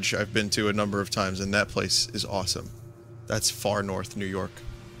George I've been to a number of times, and that place is awesome. That's far north New York.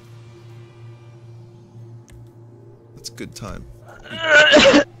 It's a good time.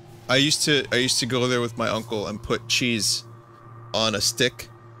 I used to go there with my uncle and put cheese on a stick,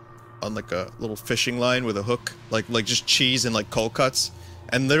 on like a little fishing line with a hook, like just cheese and like cold cuts,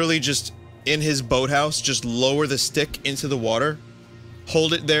 and literally just in his boathouse, just lower the stick into the water,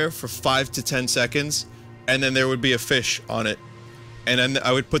 hold it there for 5 to 10 seconds, and then there would be a fish on it, and then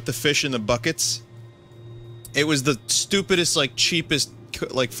I would put the fish in the buckets. It was the stupidest, like cheapest,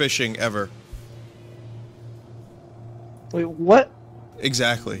 like fishing ever. Wait, what?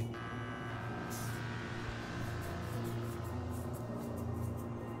 Exactly.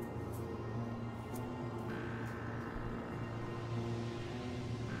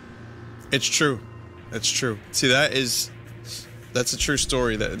 It's true. It's true. See, that's a true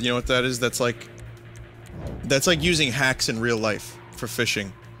story. That, you know what that is? That's like using hacks in real life for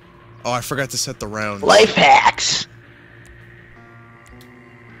fishing. Oh, I forgot to set the rounds. Life hacks!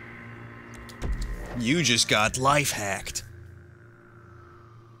 You just got life hacked.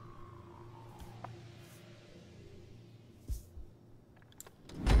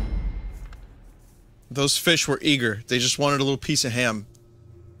 Those fish were eager. They just wanted a little piece of ham.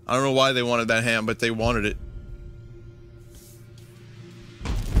 I don't know why they wanted that ham, but they wanted it.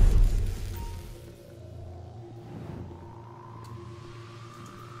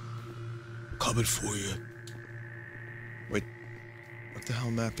 Coming for you. Wait. What the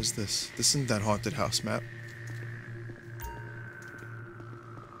hell map is this? This isn't that haunted house map.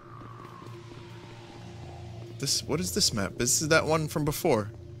 What is this map? This is that one from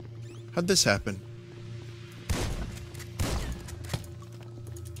before. How'd this happen?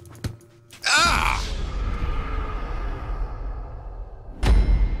 Ah!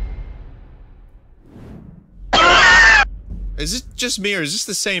 Is it just me, or is this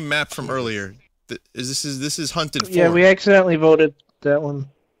the same map from earlier? This is Hunted 4. Yeah, we accidentally voted that one.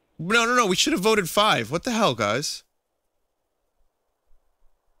 No, we should have voted 5. What the hell, guys?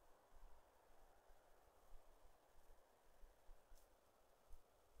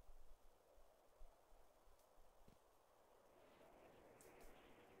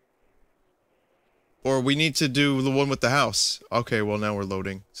 Or we need to do the one with the house. Okay, well now we're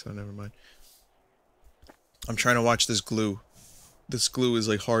loading, so never mind. I'm trying to watch this glue. This glue is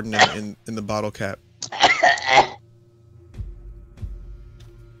like hardening in the bottle cap. I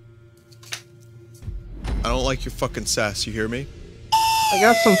don't like your fucking sass, you hear me? I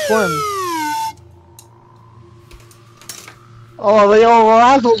got some phlegm. Oh, they all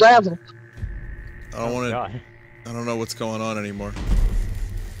razzle dazzle. I don't want to. God. I don't know what's going on anymore.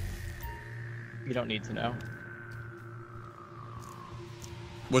 You don't need to know.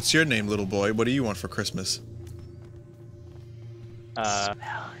 What's your name, little boy? What do you want for Christmas? I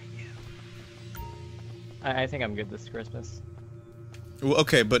think I'm good this Christmas. Well,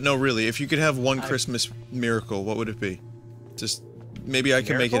 okay, but no, really. If you could have one Christmas miracle, what would it be? Just maybe I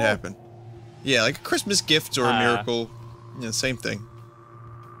can make it happen. Yeah, like a Christmas gift or a miracle. You know, same thing.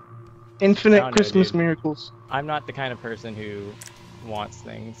 Infinite Christmas miracles. I'm not the kind of person who wants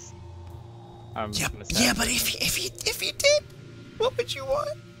things. Yeah, but if you did, what would you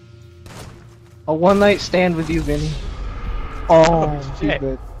want? A one-night stand with you, Vinny. Oh, shit.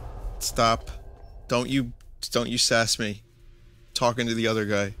 good. Stop. Don't you sass me. Talking to the other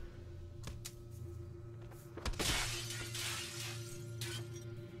guy.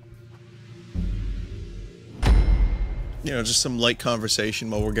 You know, just some light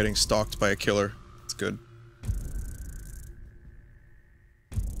conversation while we're getting stalked by a killer. It's good.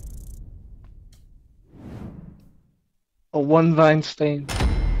 A one vine stain.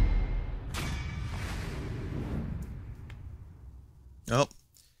 Oh.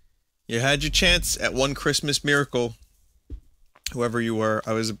 You had your chance at one Christmas miracle. Whoever you were.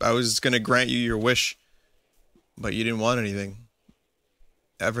 I was gonna grant you your wish, but you didn't want anything.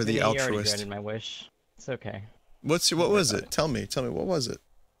 Ever the You already altruist. granted my wish. It's okay. What was it? Tell me, what was it?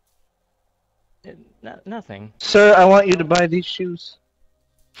 Nothing. Sir, I want you to buy these shoes.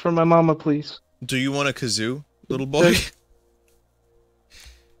 For my mama, please. Do you want a kazoo, little boy?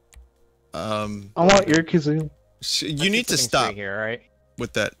 I want your kazoo. You need to stop here, all right?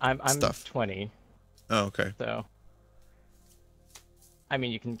 with that I'm stuff. 20. Oh, okay. So, I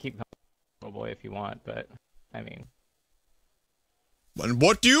mean, you can keep little boy if you want, but I mean. And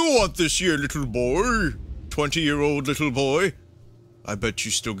what do you want this year, little boy? 20-year-old little boy? I bet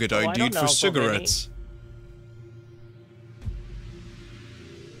you still get ID'd for cigarettes.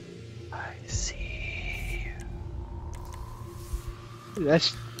 I see.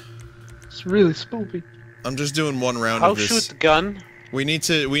 That's really spoopy. I'm just doing one round I'll of this. shoot the gun. We need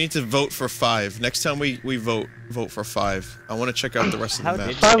to vote for 5. Next time we vote for 5. I want to check out the rest of the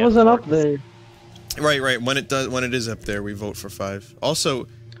map. 5 wasn't up there. Right. When it is up there, we vote for 5. Also,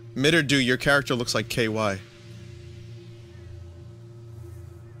 Mitterdu, your character looks like KY.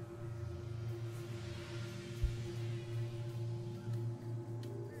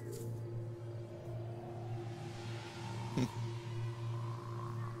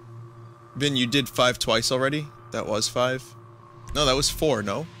 Vin, you did 5 twice already? That was 5? No, that was 4,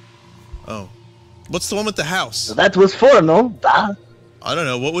 no? Oh. What's the one with the house? That was 4, no? Ah. I don't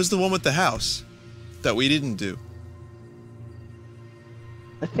know, what was the one with the house? That we didn't do?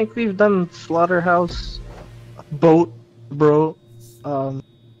 I think we've done Slaughterhouse, Boat, Bro,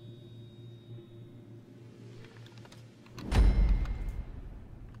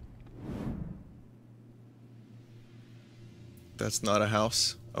 That's not a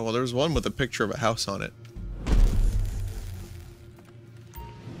house. Oh, well, there's one with a picture of a house on it.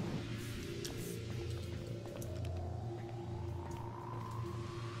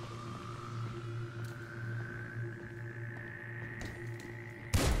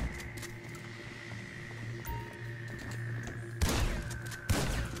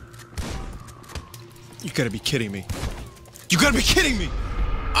 You gotta be kidding me. You gotta be kidding me!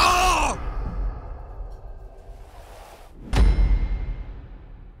 Oh!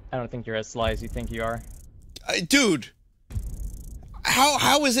 I don't think you're as sly as you think you are. Dude!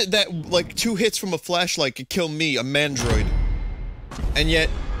 How is it that, like, 2 hits from a flashlight could kill me, a mandroid? And yet,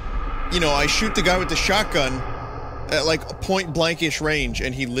 you know, I shoot the guy with the shotgun at, like, a point-blankish range,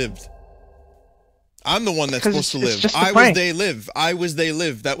 and he lived. I'm the one that's 'Cause supposed to it's live. just a I was prank. they live. I was they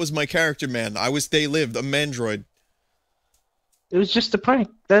live. That was my character, man. I was they lived. A mandroid. It was just a prank.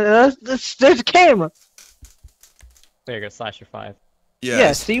 There's a camera. There you go, slasher 5.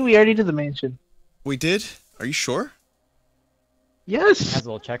 Yeah, see, we already did the mansion. We did? Are you sure? Yes. It has a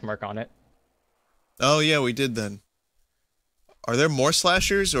little check mark on it. Oh yeah, we did then. Are there more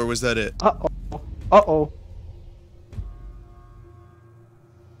slashers, or was that it? Uh-oh. Uh-oh.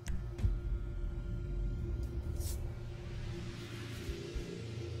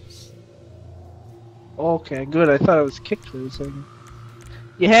 Okay, good. I thought I was kicked for a second.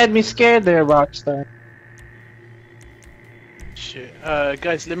 You had me scared there, Rockstar. Shit.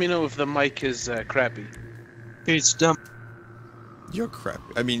 Guys, let me know if the mic is crappy. It's dumb. You're crap.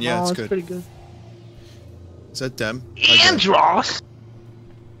 I mean, yeah, it's good. pretty good. Is that them? Andros!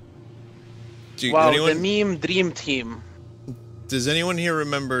 Wow, the meme dream team. Does anyone here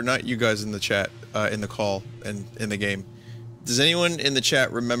remember, not you guys in the chat, in the call, and in the game, does anyone in the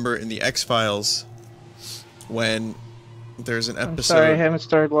chat remember in the X-Files when there's an episode... I'm sorry, I haven't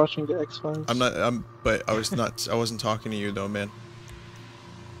started watching the X-Files. But I wasn't talking to you though, man.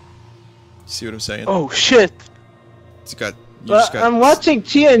 See what I'm saying? Oh, shit! It's got... But I'm watching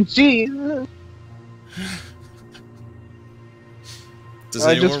TNG!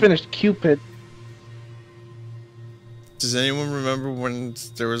 I just finished Cupid. Does anyone remember when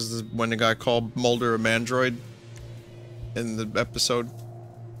there was when the guy called Mulder a mandroid in the episode?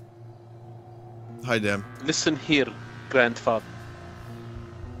 Hi, Dan. Listen here, grandfather.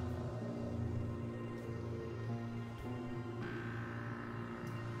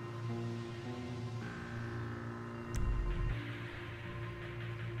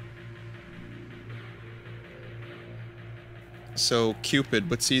 So, Cupid,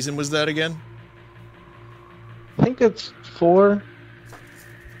 what season was that again? I think it's 4.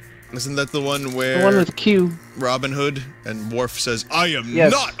 Isn't that the one where... The one with Q. Robin Hood and Worf says, I am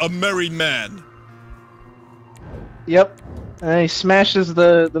Yes. not a married man! Yep. And he smashes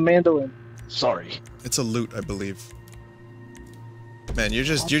the mandolin. Sorry. It's a loot, I believe. Man, you're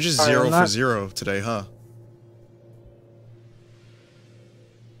just Sorry, 0 I'm for not- 0 today, huh?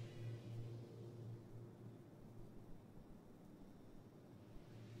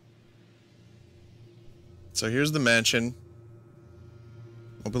 So here's the mansion.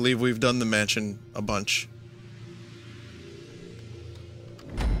 I believe we've done the mansion a bunch.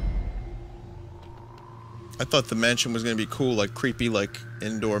 I thought the mansion was gonna be cool, like creepy, like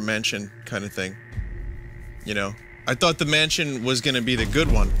indoor mansion kind of thing. You know? I thought the mansion was gonna be the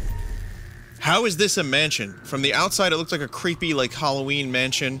good one. How is this a mansion? From the outside it looks like a creepy, like Halloween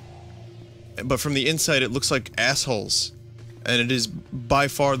mansion. But from the inside it looks like assholes. And it is by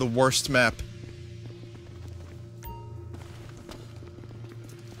far the worst map.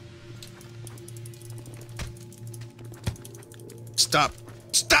 Stop!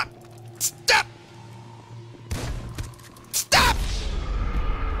 Stop! Stop! Stop!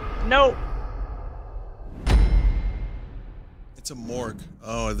 No! It's a morgue.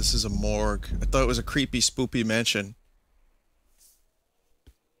 Oh, this is a morgue. I thought it was a creepy, spoopy mansion.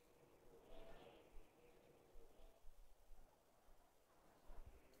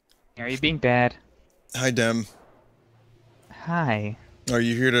 Are you being bad? Hi, Dem. Hi. Are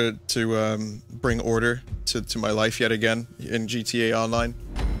you here to bring order to my life yet again in GTA Online?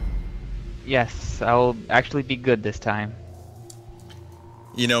 Yes, I'll actually be good this time.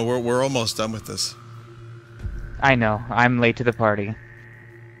 You know, we're almost done with this. I know, I'm late to the party.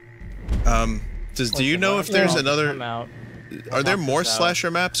 Do you know if there's another... Come out. Are there more this out.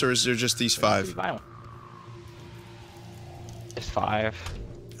 slasher maps, or is there just these 5? Violent. It's 5.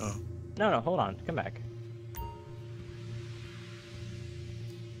 Oh. No, hold on. Come back.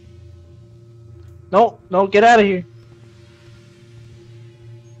 No, get out of here.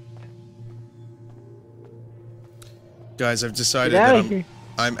 Guys, I've decided Get that outta here.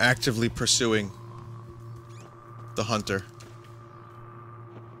 I'm actively pursuing the hunter.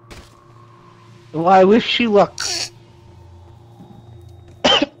 Well, I wish you luck.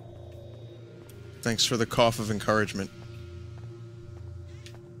 Thanks for the cough of encouragement.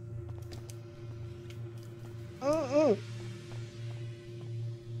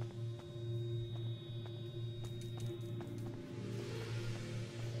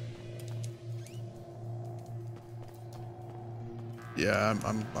 Yeah,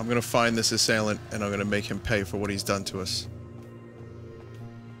 I'm gonna find this assailant and I'm gonna make him pay for what he's done to us.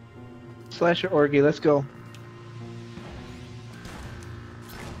 Slasher orgy, let's go.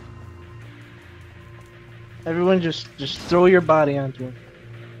 Everyone just throw your body onto him.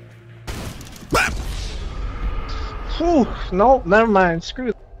 Whew, no, never mind, screw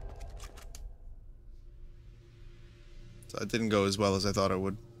it. It didn't go as well as I thought it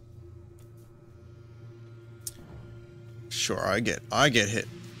would. Sure, I get hit.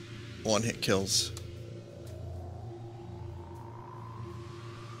 One-hit kills.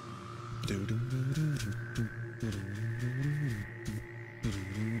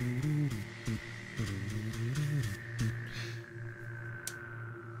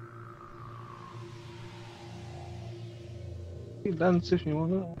 Dance if you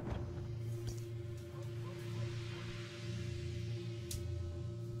want.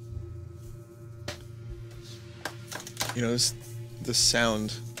 You know, the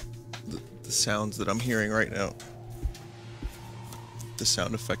sounds that I'm hearing right now, the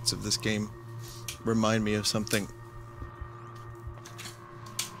sound effects of this game remind me of something.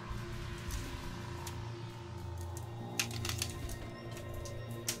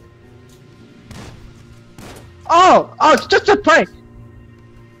 Oh, it's just a prank.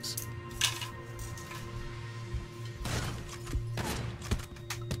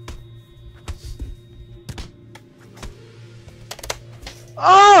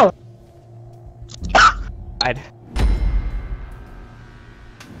 Oh!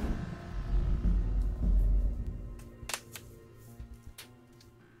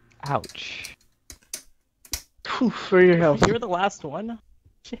 Ouch. Poof, for your health. You were the last one?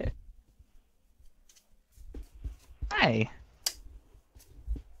 Shit. Hi.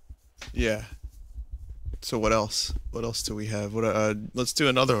 Yeah. So what else? What else do we have? What? Let's do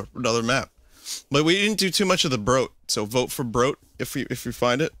another map. But we didn't do too much of the Broat, so vote for Broat if we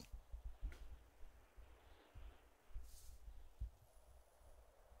find it.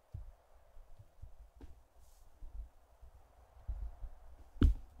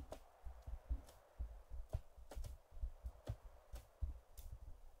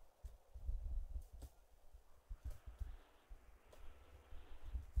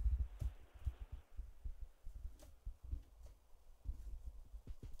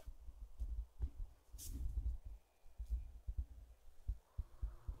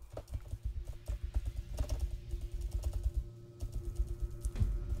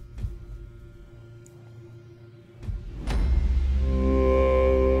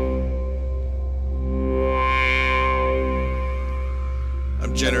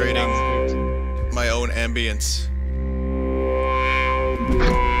 Generating my own ambience.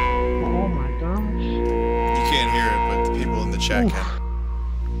 Oh my gosh. You can't hear it, but the people in the chat can.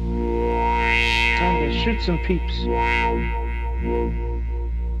 Time to shoot some peeps.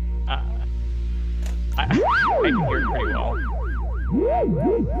 I can hear it pretty well.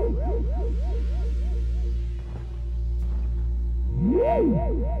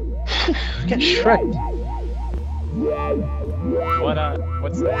 Get shreked.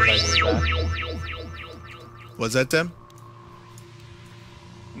 What's the pleasure of that? Was that them?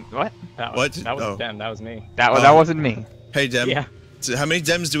 What? That What? That was Oh. them. That was me. That wasn't me. Hey, Dem. Yeah. So how many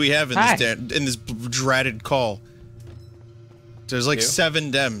Dems do we have in Hi. this dratted call? There's like Two.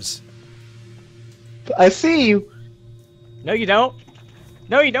 7 Dems. I see you. No, you don't.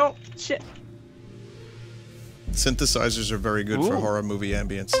 No, you don't. Shit. Synthesizers are very good for Ooh. horror movie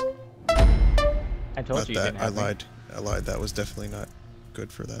ambience. I told Not you. that. Didn't I have me. lied. I lied. That was definitely not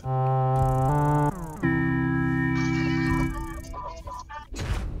good for that.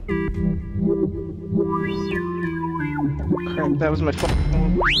 Crap, that was my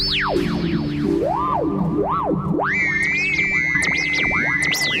phone.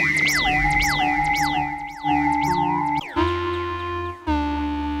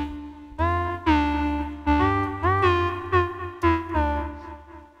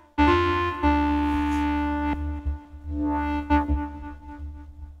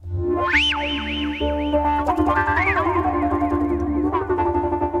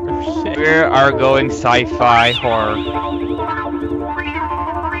 Oh, shit. We are going sci-fi horror.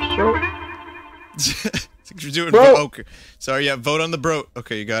 You're doing Bro. okay. Sorry, yeah, vote on the Broat.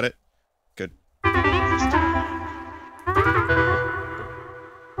 Okay, you got it. Good.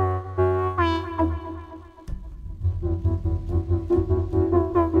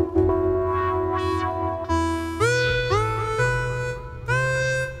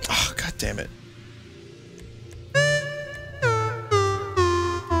 Oh, god damn it.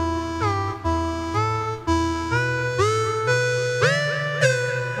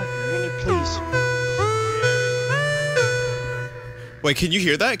 Vinny, please. Wait, can you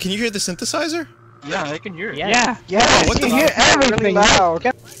hear that? Can you hear the synthesizer? Yeah, I can hear it. Yeah. Yeah, What you the hear fuck? everything. loud.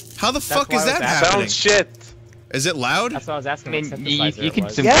 How the fuck why is I was that asking. happening? Sounds shit. Is it loud? That's what I was I asking. mean, what you synthesizer can it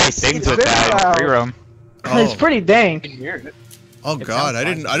was. do Yes, things it's with very that loud. in free roam. It's pretty dank. I can hear it. Oh It god, sounds I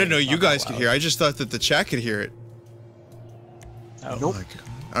fine didn't to me, know it's you not that guys could loud. hear. I just thought that the chat could hear it. Oh. Nope.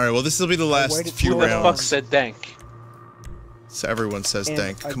 All right, well this will be the last waited few too Who the fuck rounds. said dank? So everyone says And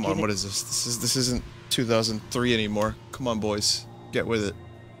dank. I Come get on, it. what is this? This isn't 2003 anymore. Come on, boys, get with it.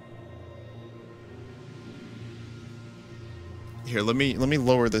 Here, let me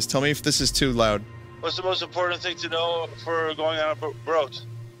lower this. Tell me if this is too loud. What's the most important thing to know for going on a boat?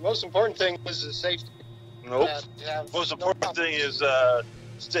 Most important thing is the safety. Nope. Most important thing is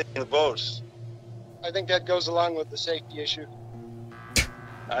staying in the boat. I think that goes along with the safety issue.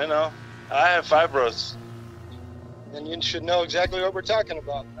 I know. I have fibros. Then you should know exactly what we're talking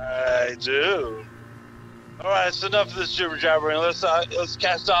about. I do. All right, it's enough of this jibber jabbering. Let's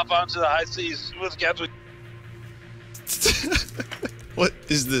cast off onto the high seas with Captain. What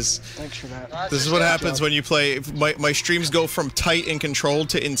is this? Thanks for that. This is what happens when you play. My streams go from tight and controlled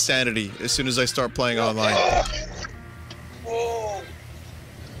to insanity as soon as I start playing online. Whoa!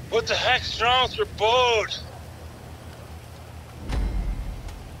 What the heck's wrong with your boat?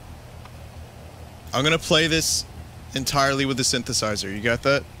 I'm gonna play this entirely with the synthesizer. You got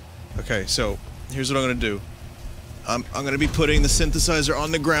that? Okay, so here's what I'm gonna do. I'm gonna be putting the synthesizer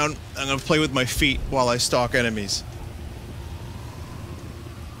on the ground. I'm gonna play with my feet while I stalk enemies.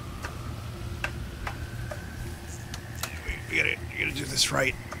 We gotta do this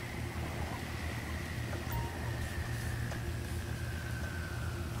right.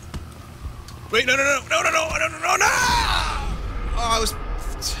 Wait, no! Oh,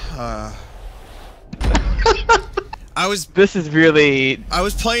 I was. This is really. I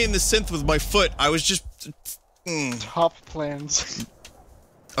was playing the synth with my foot. I was just. Top plans.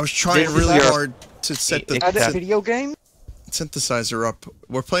 I was trying really hard to set the video game? synthesizer up.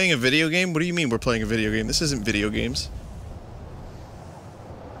 We're playing a video game? What do you mean we're playing a video game? This isn't video games.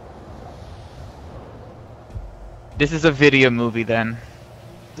 This is a video movie then.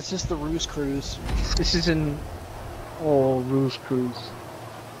 This is the Ruse Cruise. This is an... Oh, Ruse Cruise.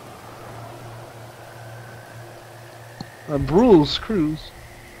 A Bruce Cruise.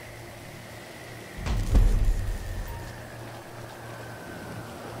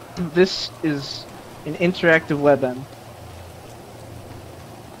 This is an interactive web end.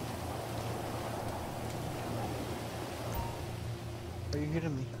 Are you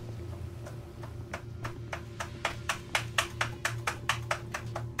hitting me?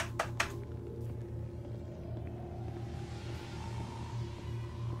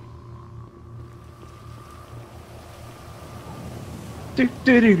 Do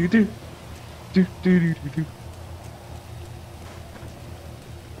do do do do do do do do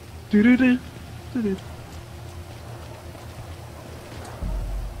do do do do do.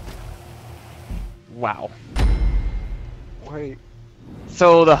 Wow. Wait.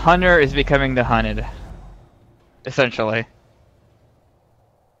 So the hunter is becoming the hunted. Essentially.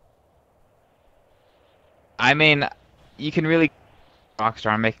 I mean, you can really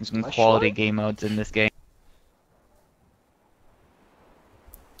Rockstar on making some quality game modes in this game.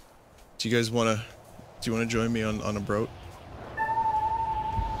 Do you guys wanna join me on a boat?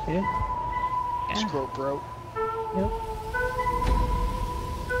 Yeah. Let's go, bro. Yep.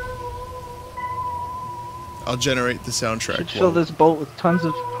 I'll generate the soundtrack. Should fill this boat with tons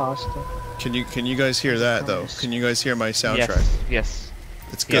of pasta. Can you guys hear that though? Can you guys hear my soundtrack? Yes. Yes.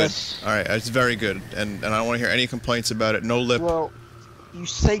 It's good. Yes. All right, it's very good, and I don't want to hear any complaints about it. No lip. Well, you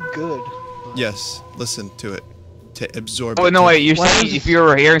say good. Yes, listen to it. To absorb. Oh it. no, wait! You're saying if you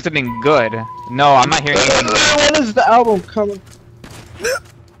were hearing something good? No, I'm not hearing anything good. When is the album coming?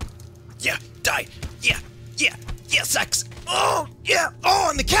 Yeah, die. Yeah, sex. Oh, yeah. Oh,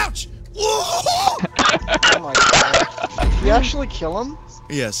 on the couch. Oh my god. Did you actually kill him?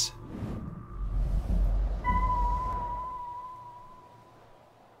 Yes.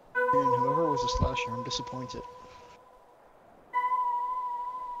 Man, whoever was a slasher, I'm disappointed.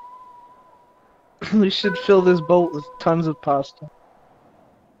 We should fill this boat with tons of pasta.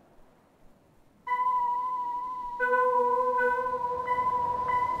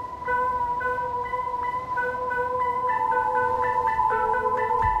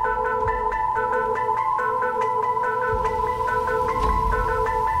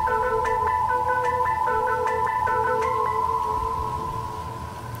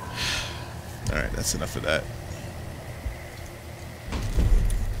 Alright, that's enough of that.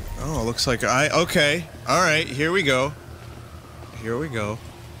 Oh, looks like okay. Alright, here we go. Here we go.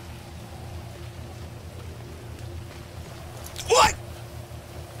 What?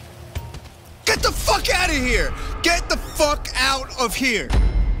 Get the fuck out of here! Get the fuck out of here!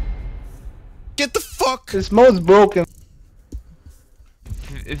 Get the fuck! This mode's broken.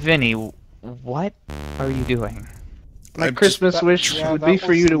 Vinny, what are you doing? My Christmas wish would be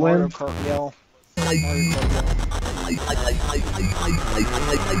for you to win. Yell.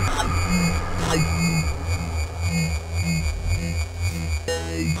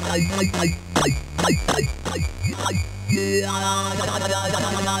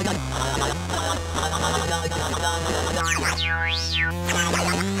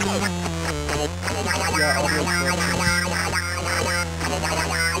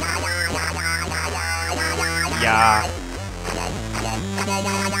 Yeah.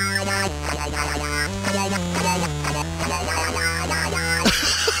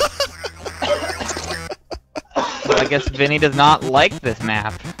 Well, I guess Vinny does not like this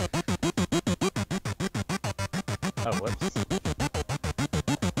map. Oh, whoops.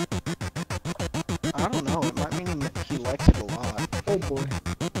 I don't know. It might mean he likes it a lot. Oh boy.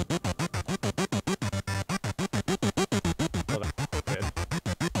 Well, that's good.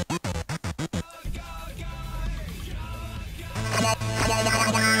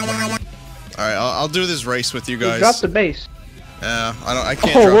 All right, I'll do this race with you guys. Drop the base. I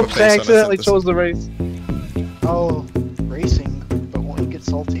can't Oh, drop whoops! a base I on a accidentally synthesis. chose the race. Oh, racing, but won't you get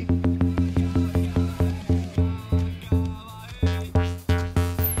salty?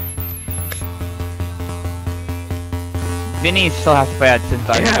 Vinny still has to play that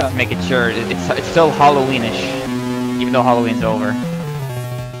synthesizer just to make it sure it's still Halloweenish, even though Halloween's over.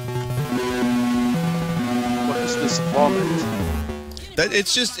 What is this vomit? That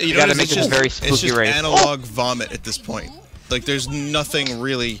it's just You gotta make this very it's spooky just race. analog vomit at this point. Like there's nothing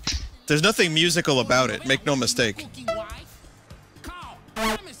really, there's nothing musical about it. Make no mistake.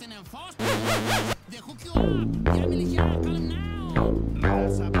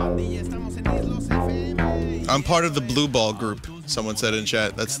 I'm part of the blue ball group. Someone said in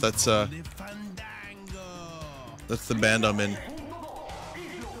chat. That's the band I'm in.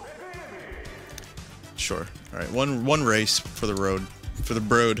 Sure. All right. One race for the road, for the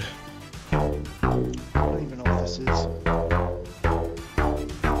broad. I don't even know what this is.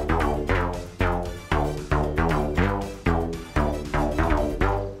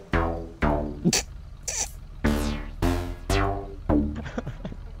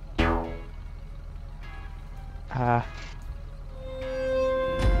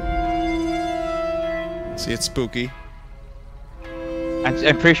 See, it's spooky.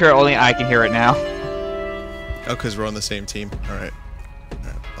 I'm pretty sure only I can hear it now. Oh, because we're on the same team. All right.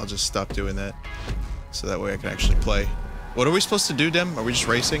 I'll just stop doing that, so that way I can actually play. What are we supposed to do, Dem? Are we just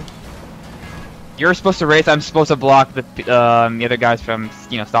racing? You're supposed to race. I'm supposed to block the other guys from,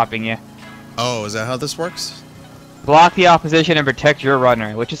 stopping you. Oh, is that how this works? Block the opposition and protect your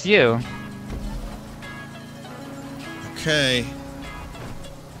runner, which is you. Okay.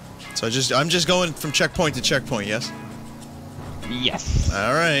 So I'm just going from checkpoint to checkpoint, yes? Yes.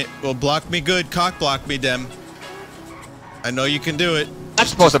 All right. Well, block me good. Cock block me, Dem. I know you can do it. I'm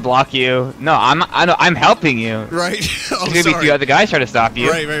supposed to block you. No, I'm helping you. Right. Oh, Maybe sorry. a few other guys try to stop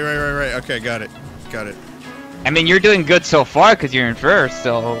you. Right. Okay, got it. I mean, you're doing good so far because you're in first,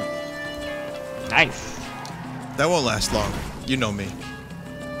 so nice. That won't last long. You know me.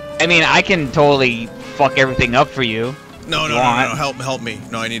 I mean, I can totally fuck everything up for you. No. Help me.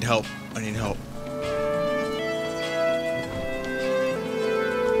 No, I need help.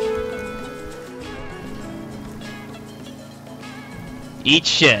 Eat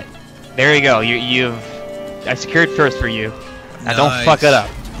shit. There you go. I secured first for you. Now don't Nice. fuck it up.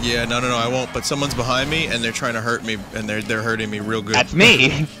 Yeah, no, I won't. But someone's behind me, and they're trying to hurt me, and they're hurting me real good. That's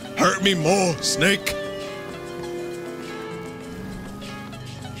me. Hurt me more, Snake.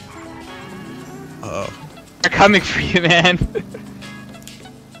 Uh-oh. They're coming for you, man.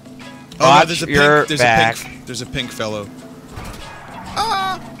 Oh, no, there's a pink fellow.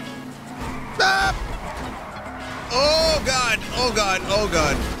 Ah! Oh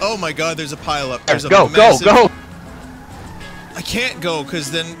god! Oh my god, there's a pile up. There's a massive... Go! I can't go, because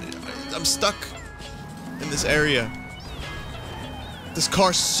then I'm stuck in this area. This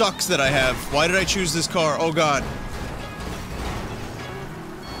car sucks that I have. Why did I choose this car? Oh god.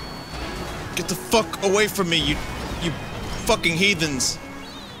 Get the fuck away from me, you fucking heathens.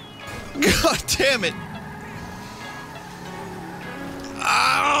 God damn it.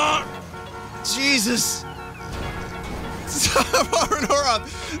 Ah! Jesus. Stop, Arnold.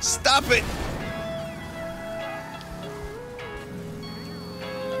 Stop it.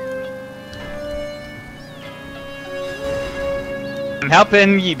 I'm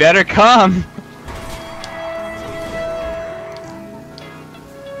helping. You better come.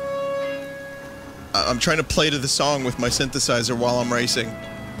 I'm trying to play to the song with my synthesizer while I'm racing.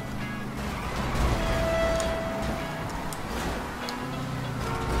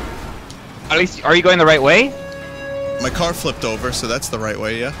 At least, are you going the right way? My car flipped over, so that's the right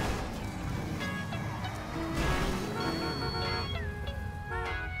way, yeah?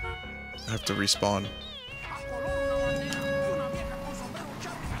 I have to respawn.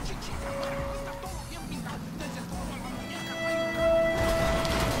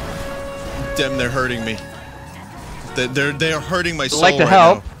 Dem, they're hurting me. They are hurting my soul like to right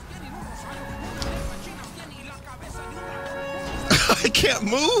help. now. I can't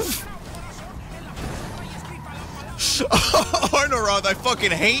move! Oh, Arnoroth, I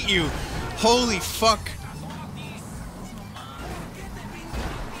fucking hate you! Holy fuck!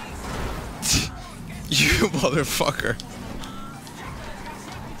 You motherfucker.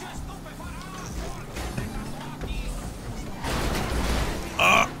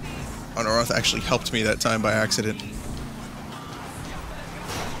 Arnoroth actually helped me that time by accident.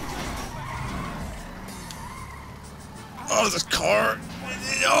 Oh, this car!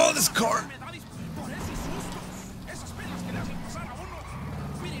 Oh, this car!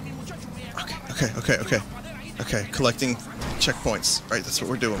 Okay, collecting checkpoints. Right, that's what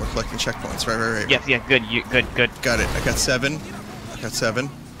we're doing. We're collecting checkpoints. Right. Yes, yeah, good, good. Got it. I got 7.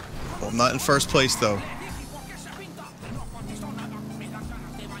 Well, I'm not in first place, though.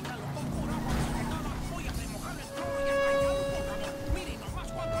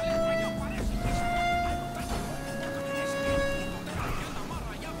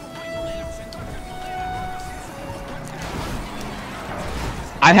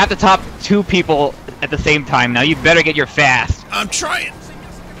 I have to top 2 people at the same time now. You better get your fast. I'm trying.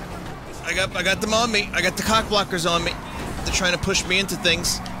 I got them on me. I got the cock blockers on me. They're trying to push me into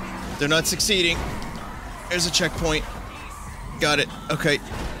things. They're not succeeding. There's a checkpoint. Got it. Okay.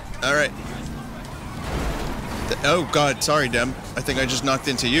 All right. Oh God, sorry, Dem. I think I just knocked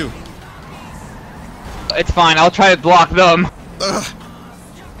into you. It's fine. I'll try to block them. Ugh.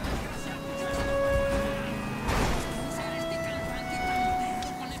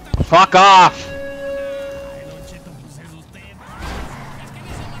 Fuck off!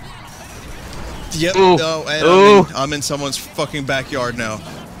 Yep. Ooh. No, and I'm in someone's fucking backyard now.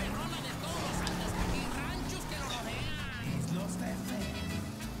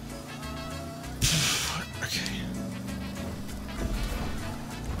 Okay.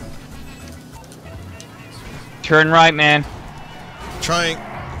 Turn right, man. Trying.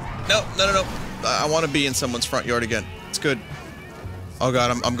 No. I want to be in someone's front yard again. It's good. Oh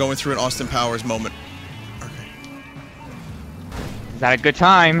God, I'm going through an Austin Powers moment. Okay. Is that a good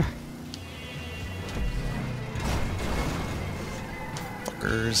time?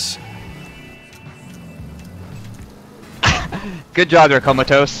 Fuckers. Good job there,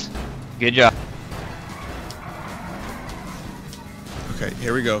 Comatose. Good job. Okay,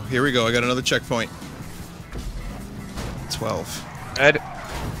 here we go. I got another checkpoint. 12. Good.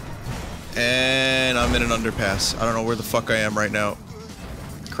 And I'm in an underpass. I don't know where the fuck I am right now.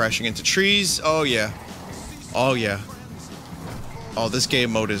 Crashing into trees. Oh yeah. Oh this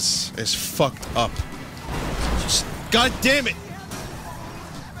game mode is fucked up. Just, God damn it!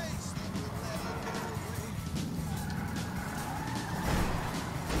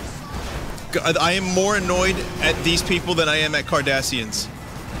 God, I am more annoyed at these people than I am at Cardassians.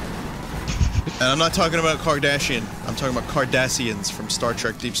 And I'm not talking about Kardashian. I'm talking about Cardassians from Star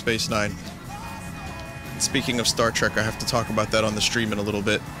Trek Deep Space Nine. Speaking of Star Trek, I have to talk about that on the stream in a little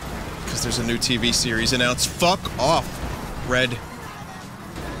bit. Because there's a new TV series announced. Fuck off, Red.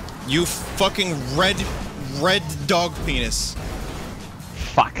 You fucking red dog penis.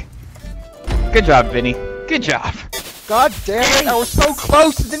 Fuck. Good job, Vinny. Good job. God damn it, I was so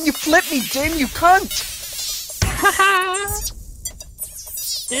close, and then you flipped me, Jim, you cunt!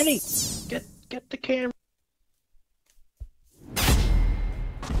 Danny, get the camera.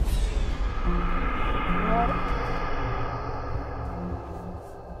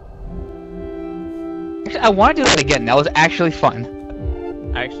 I want to do that again. That was actually fun.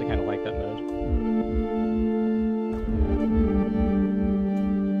 I actually kind of like that mode.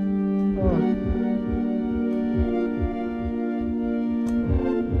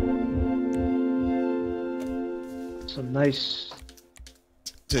 Some nice.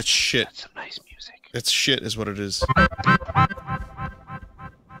 It's shit. That's some nice music. It's shit is what it is.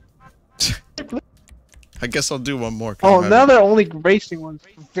 I guess I'll do one more. Oh, now they're only racing ones.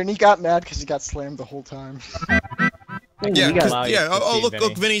 Vinny got mad because he got slammed the whole time. Yeah,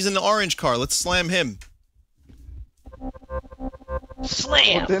 look, Vinny's in the orange car. Let's slam him.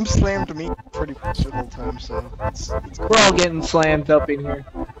 Slam! Well, them slammed me pretty much the whole time, so it's cool. We're all getting slammed up in here.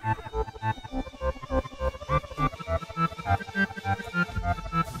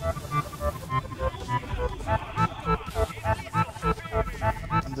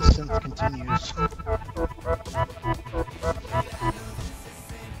 And the synth continues.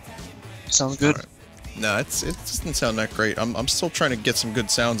 Sounds good. Right. No, it doesn't sound that great. I'm still trying to get some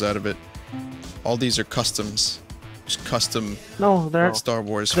good sounds out of it. All these are customs. Just custom Star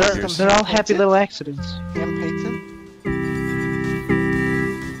Wars figures. They're all happy little accidents. Ian Payton?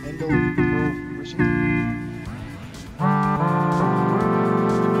 Endo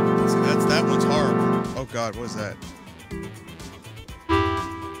god, what was that?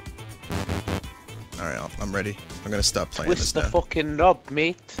 Alright, I'm ready. I'm gonna stop playing Twist this the now. fucking knob,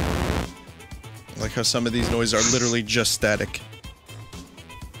 mate. I like how some of these noises are literally just static.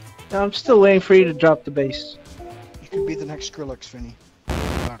 No, I'm still waiting for you to drop the bass. You could be the next Skrillex, Vinny.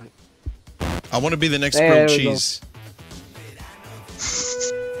 Got it. I want to be the next There grilled we go. cheese.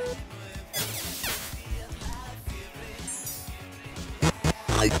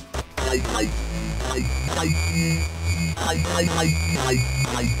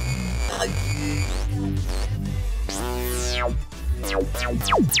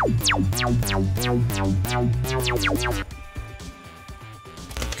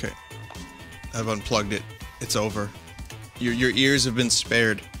 Okay. I've unplugged it. It's over. Your ears have been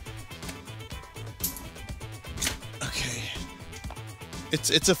spared. Okay.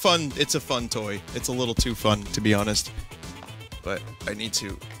 It's a fun toy. It's a little too fun, to be honest. But I need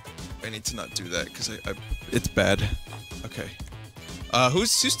to not do that because it's bad. Okay.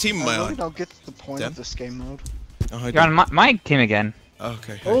 Whose team am I I really on? don't get the point Dem? of this game mode. Oh, I You're on my team again.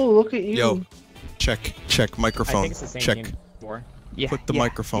 Okay. Oh, look at you. Yo, check microphone. I think it's the same check. team before. Yeah. Put the yeah,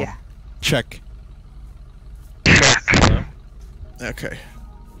 microphone. Yeah. Check. Okay.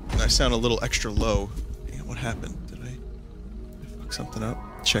 I sound a little extra low. Damn, what happened? Did I fuck something up?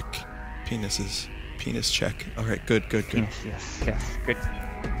 Check. Penises. Penis check. Alright, good. Yes. Good.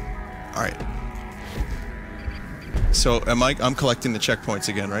 Alright. So I'm collecting the checkpoints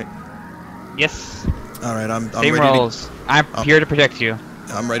again, right? Yes. Alright, I'm Same ready roles. I'm here to protect you.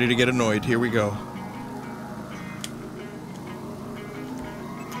 I'm ready to get annoyed. Here we go.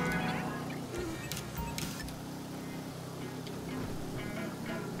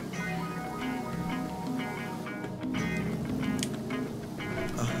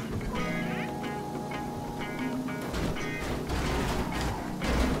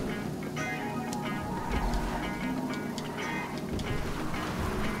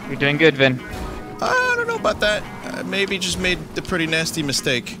 You're doing good, Vin. I don't know about that. Maybe just made a pretty nasty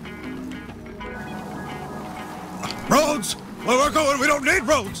mistake. Roads! Where we're going, we don't need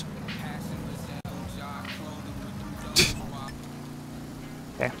roads!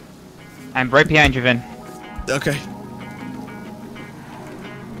 Okay. I'm right behind you, Vin. Okay.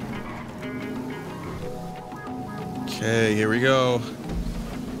 Okay, here we go.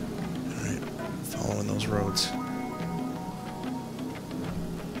 Alright, following those roads.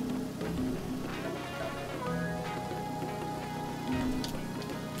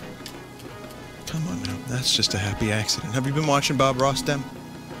 Come on now, that's just a happy accident. Have you been watching Bob Ross, Dem?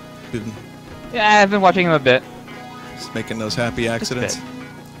 Been Yeah, I've been watching him a bit. just making those happy accidents?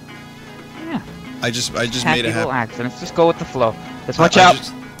 Yeah. I just Happy made a little happy. accidents. Just go with the flow. Just watch out.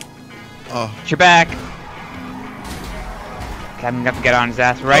 Oh. Watch your back. Okay, I'm gonna have to get on his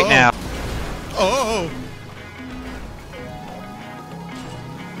ass right now. Oh!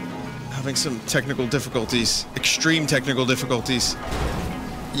 Having some technical difficulties. Extreme technical difficulties.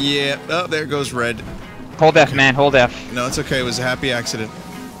 Yeah. Oh, there goes red. Hold F, man. Hold F. No, it's okay. It was a happy accident.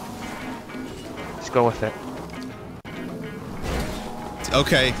 Just go with it.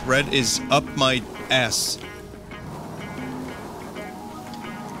 Okay, red is up my ass.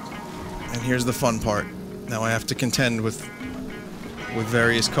 And here's the fun part. Now I have to contend with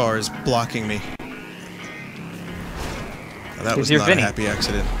various cars blocking me. Now, that was not Vinny. a happy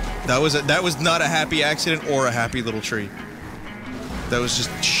accident. That was not a happy accident or a happy little tree. That was just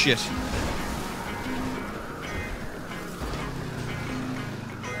shit.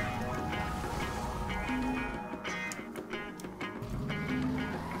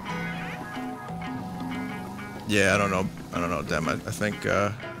 Yeah, I don't know, Dem. I think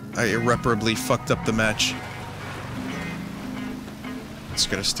I irreparably fucked up the match. Just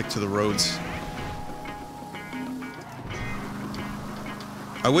gotta stick to the roads.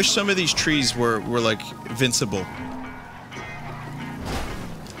 I wish some of these trees were like invincible.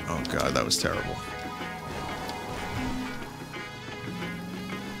 Oh god, that was terrible.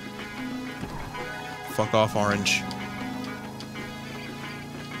 Fuck off, orange.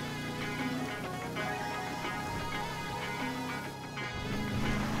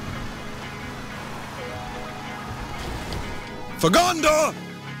 Fagonda!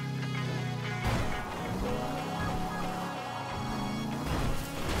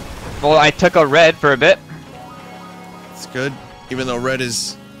 Well, I took a red for a bit. It's good, even though red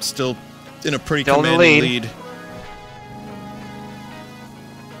is still in a pretty Still in the commanding lead. lead.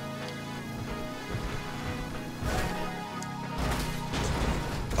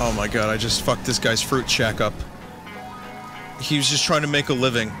 Oh my god, I just fucked this guy's fruit shack up. He was just trying to make a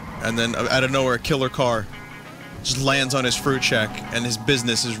living, and then out of nowhere, a killer car just lands on his fruit shack, and his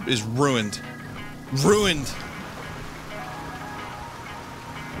business is ruined. Ruined.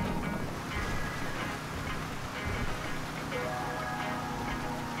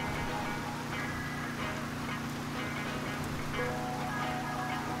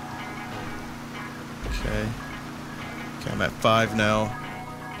 Okay. Okay, I'm at 5 now.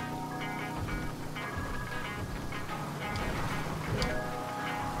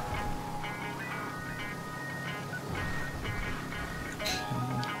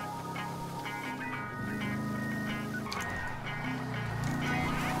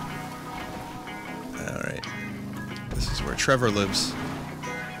 Alright. This is where Trevor lives.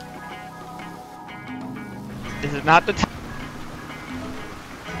 This is not the time.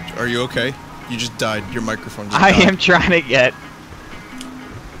 Are you okay? You just died. Your microphone just I died. am trying to get.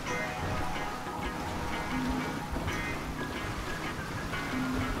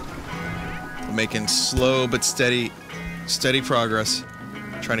 I'm making slow but steady progress.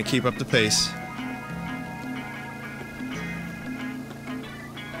 Trying to keep up the pace.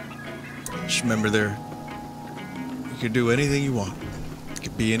 Just remember there, you can do anything you want. You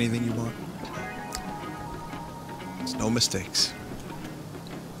can be anything you want. There's no mistakes.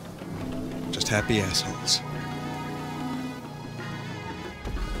 Just happy assholes.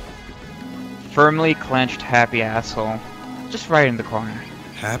 Firmly clenched happy asshole. Just right in the corner.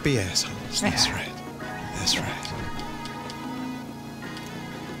 Happy assholes. That's Yeah. right. That's right.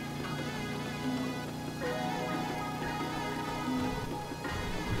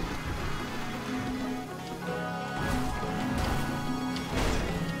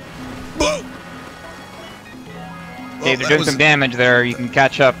 Whoa! Dave, they're doing some damage there. You can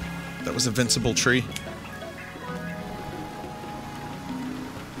catch up. That was a vincible tree.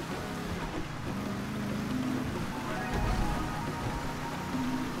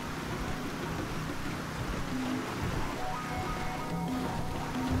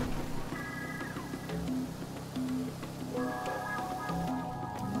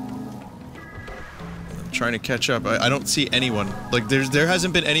 I'm trying to catch up. I don't see anyone. Like there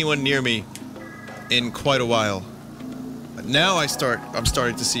hasn't been anyone near me in quite a while. Now I'm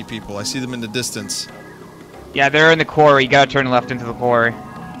starting to see people. I see them in the distance. Yeah, they're in the quarry. You gotta turn left into the quarry.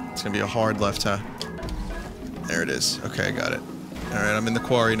 It's gonna be a hard left, huh? There it is. Okay, I got it. Alright, I'm in the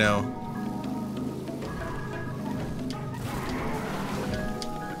quarry now.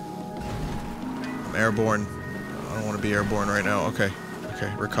 I'm airborne. I don't want to be airborne right now. Okay.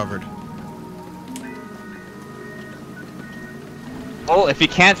 Okay, recovered. Well, if you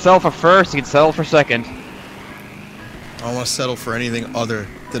can't sell for first, you can sell for second. I don't want to settle for anything other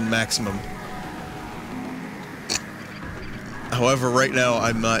than maximum. However, right now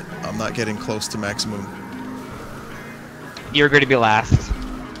I'm not getting close to maximum. You're going to be last.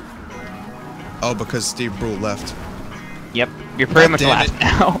 Oh, because Steve Brule left. Yep, you're pretty God much damn last it.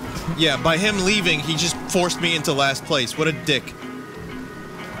 now. Yeah, by him leaving, he just forced me into last place. What a dick.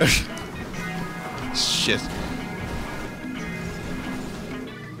 Shit.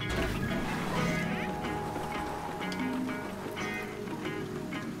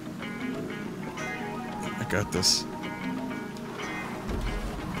 I got this.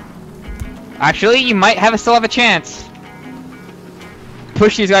 Actually, you might still have a chance.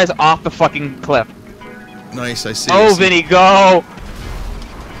 Push these guys off the fucking cliff. Nice, I see. Oh, Vinny, go!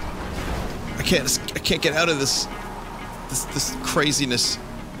 I can't get out of this craziness.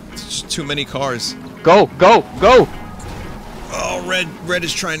 There's just too many cars. Go, go, go! Oh, red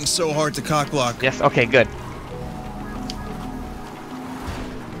is trying so hard to cock block. Yes, okay, good.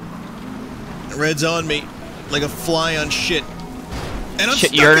 Red's on me like a fly on shit. And I'm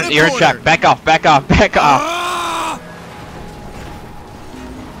Shit, stuck you're in a in corner. track. Back off, back off, back off. Ah!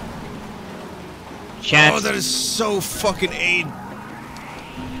 Chance. Oh, that is so fucking aid.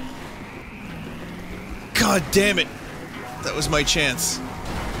 God damn it. That was my chance.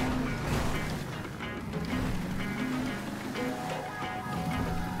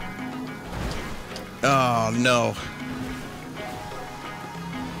 Oh, no.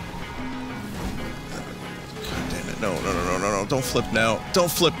 God damn it. No, no, no, no, no, no. Don't flip now. Don't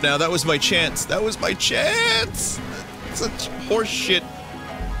flip now. That was my chance. That was my chance. Such horse shit.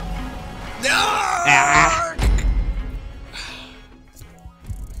 No! Ah.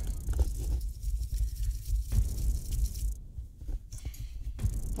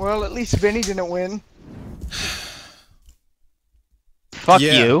 Well, at least Vinny didn't win. Fuck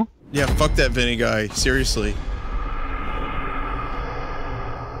Yeah. you. Yeah, fuck that Vinny guy. Seriously.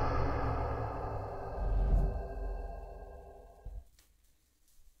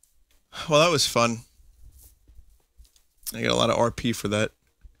 Well, that was fun. I got a lot of RP for that.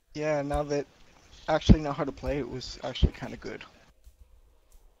 Yeah, now that I actually know how to play, it was actually kind of good.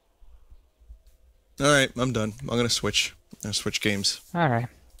 Alright, I'm done. I'm gonna switch. Games. Alright.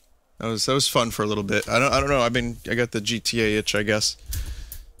 That was fun for a little bit. I don't know. I mean, I got the GTA itch, I guess.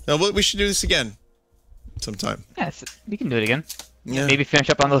 We should do this again. Sometime. Yes, we can do it again. Yeah. Maybe finish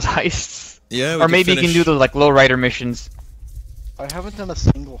up on those heists. Yeah, or maybe you can do those like lowrider missions. I haven't done a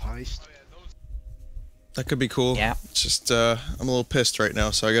single heist. That could be cool. Yeah. It's just I'm a little pissed right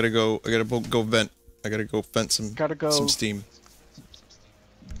now, so I gotta go vent. I gotta go vent some steam.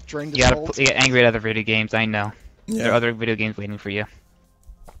 Drain the You salt. get angry at other video games, I know. Yeah. There are other video games waiting for you.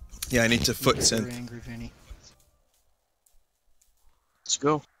 Yeah, I need to foot Very synth. angry, Vinny. Let's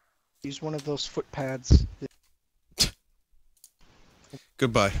go. Use one of those foot pads.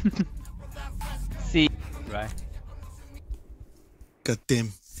 Goodbye. See. Bye.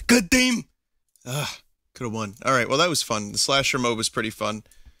 Goddamn. Ah, could have won. All right, well that was fun. The slasher mode was pretty fun.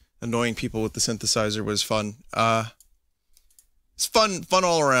 Annoying people with the synthesizer was fun. It's fun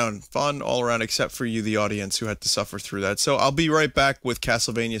all around. Fun all around, except for you, the audience, who had to suffer through that. So I'll be right back with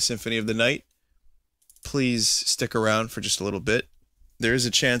Castlevania Symphony of the Night. Please stick around for just a little bit. There is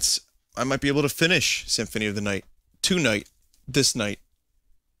a chance I might be able to finish Symphony of the Night tonight, this night.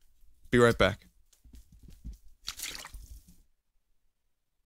 Be right back.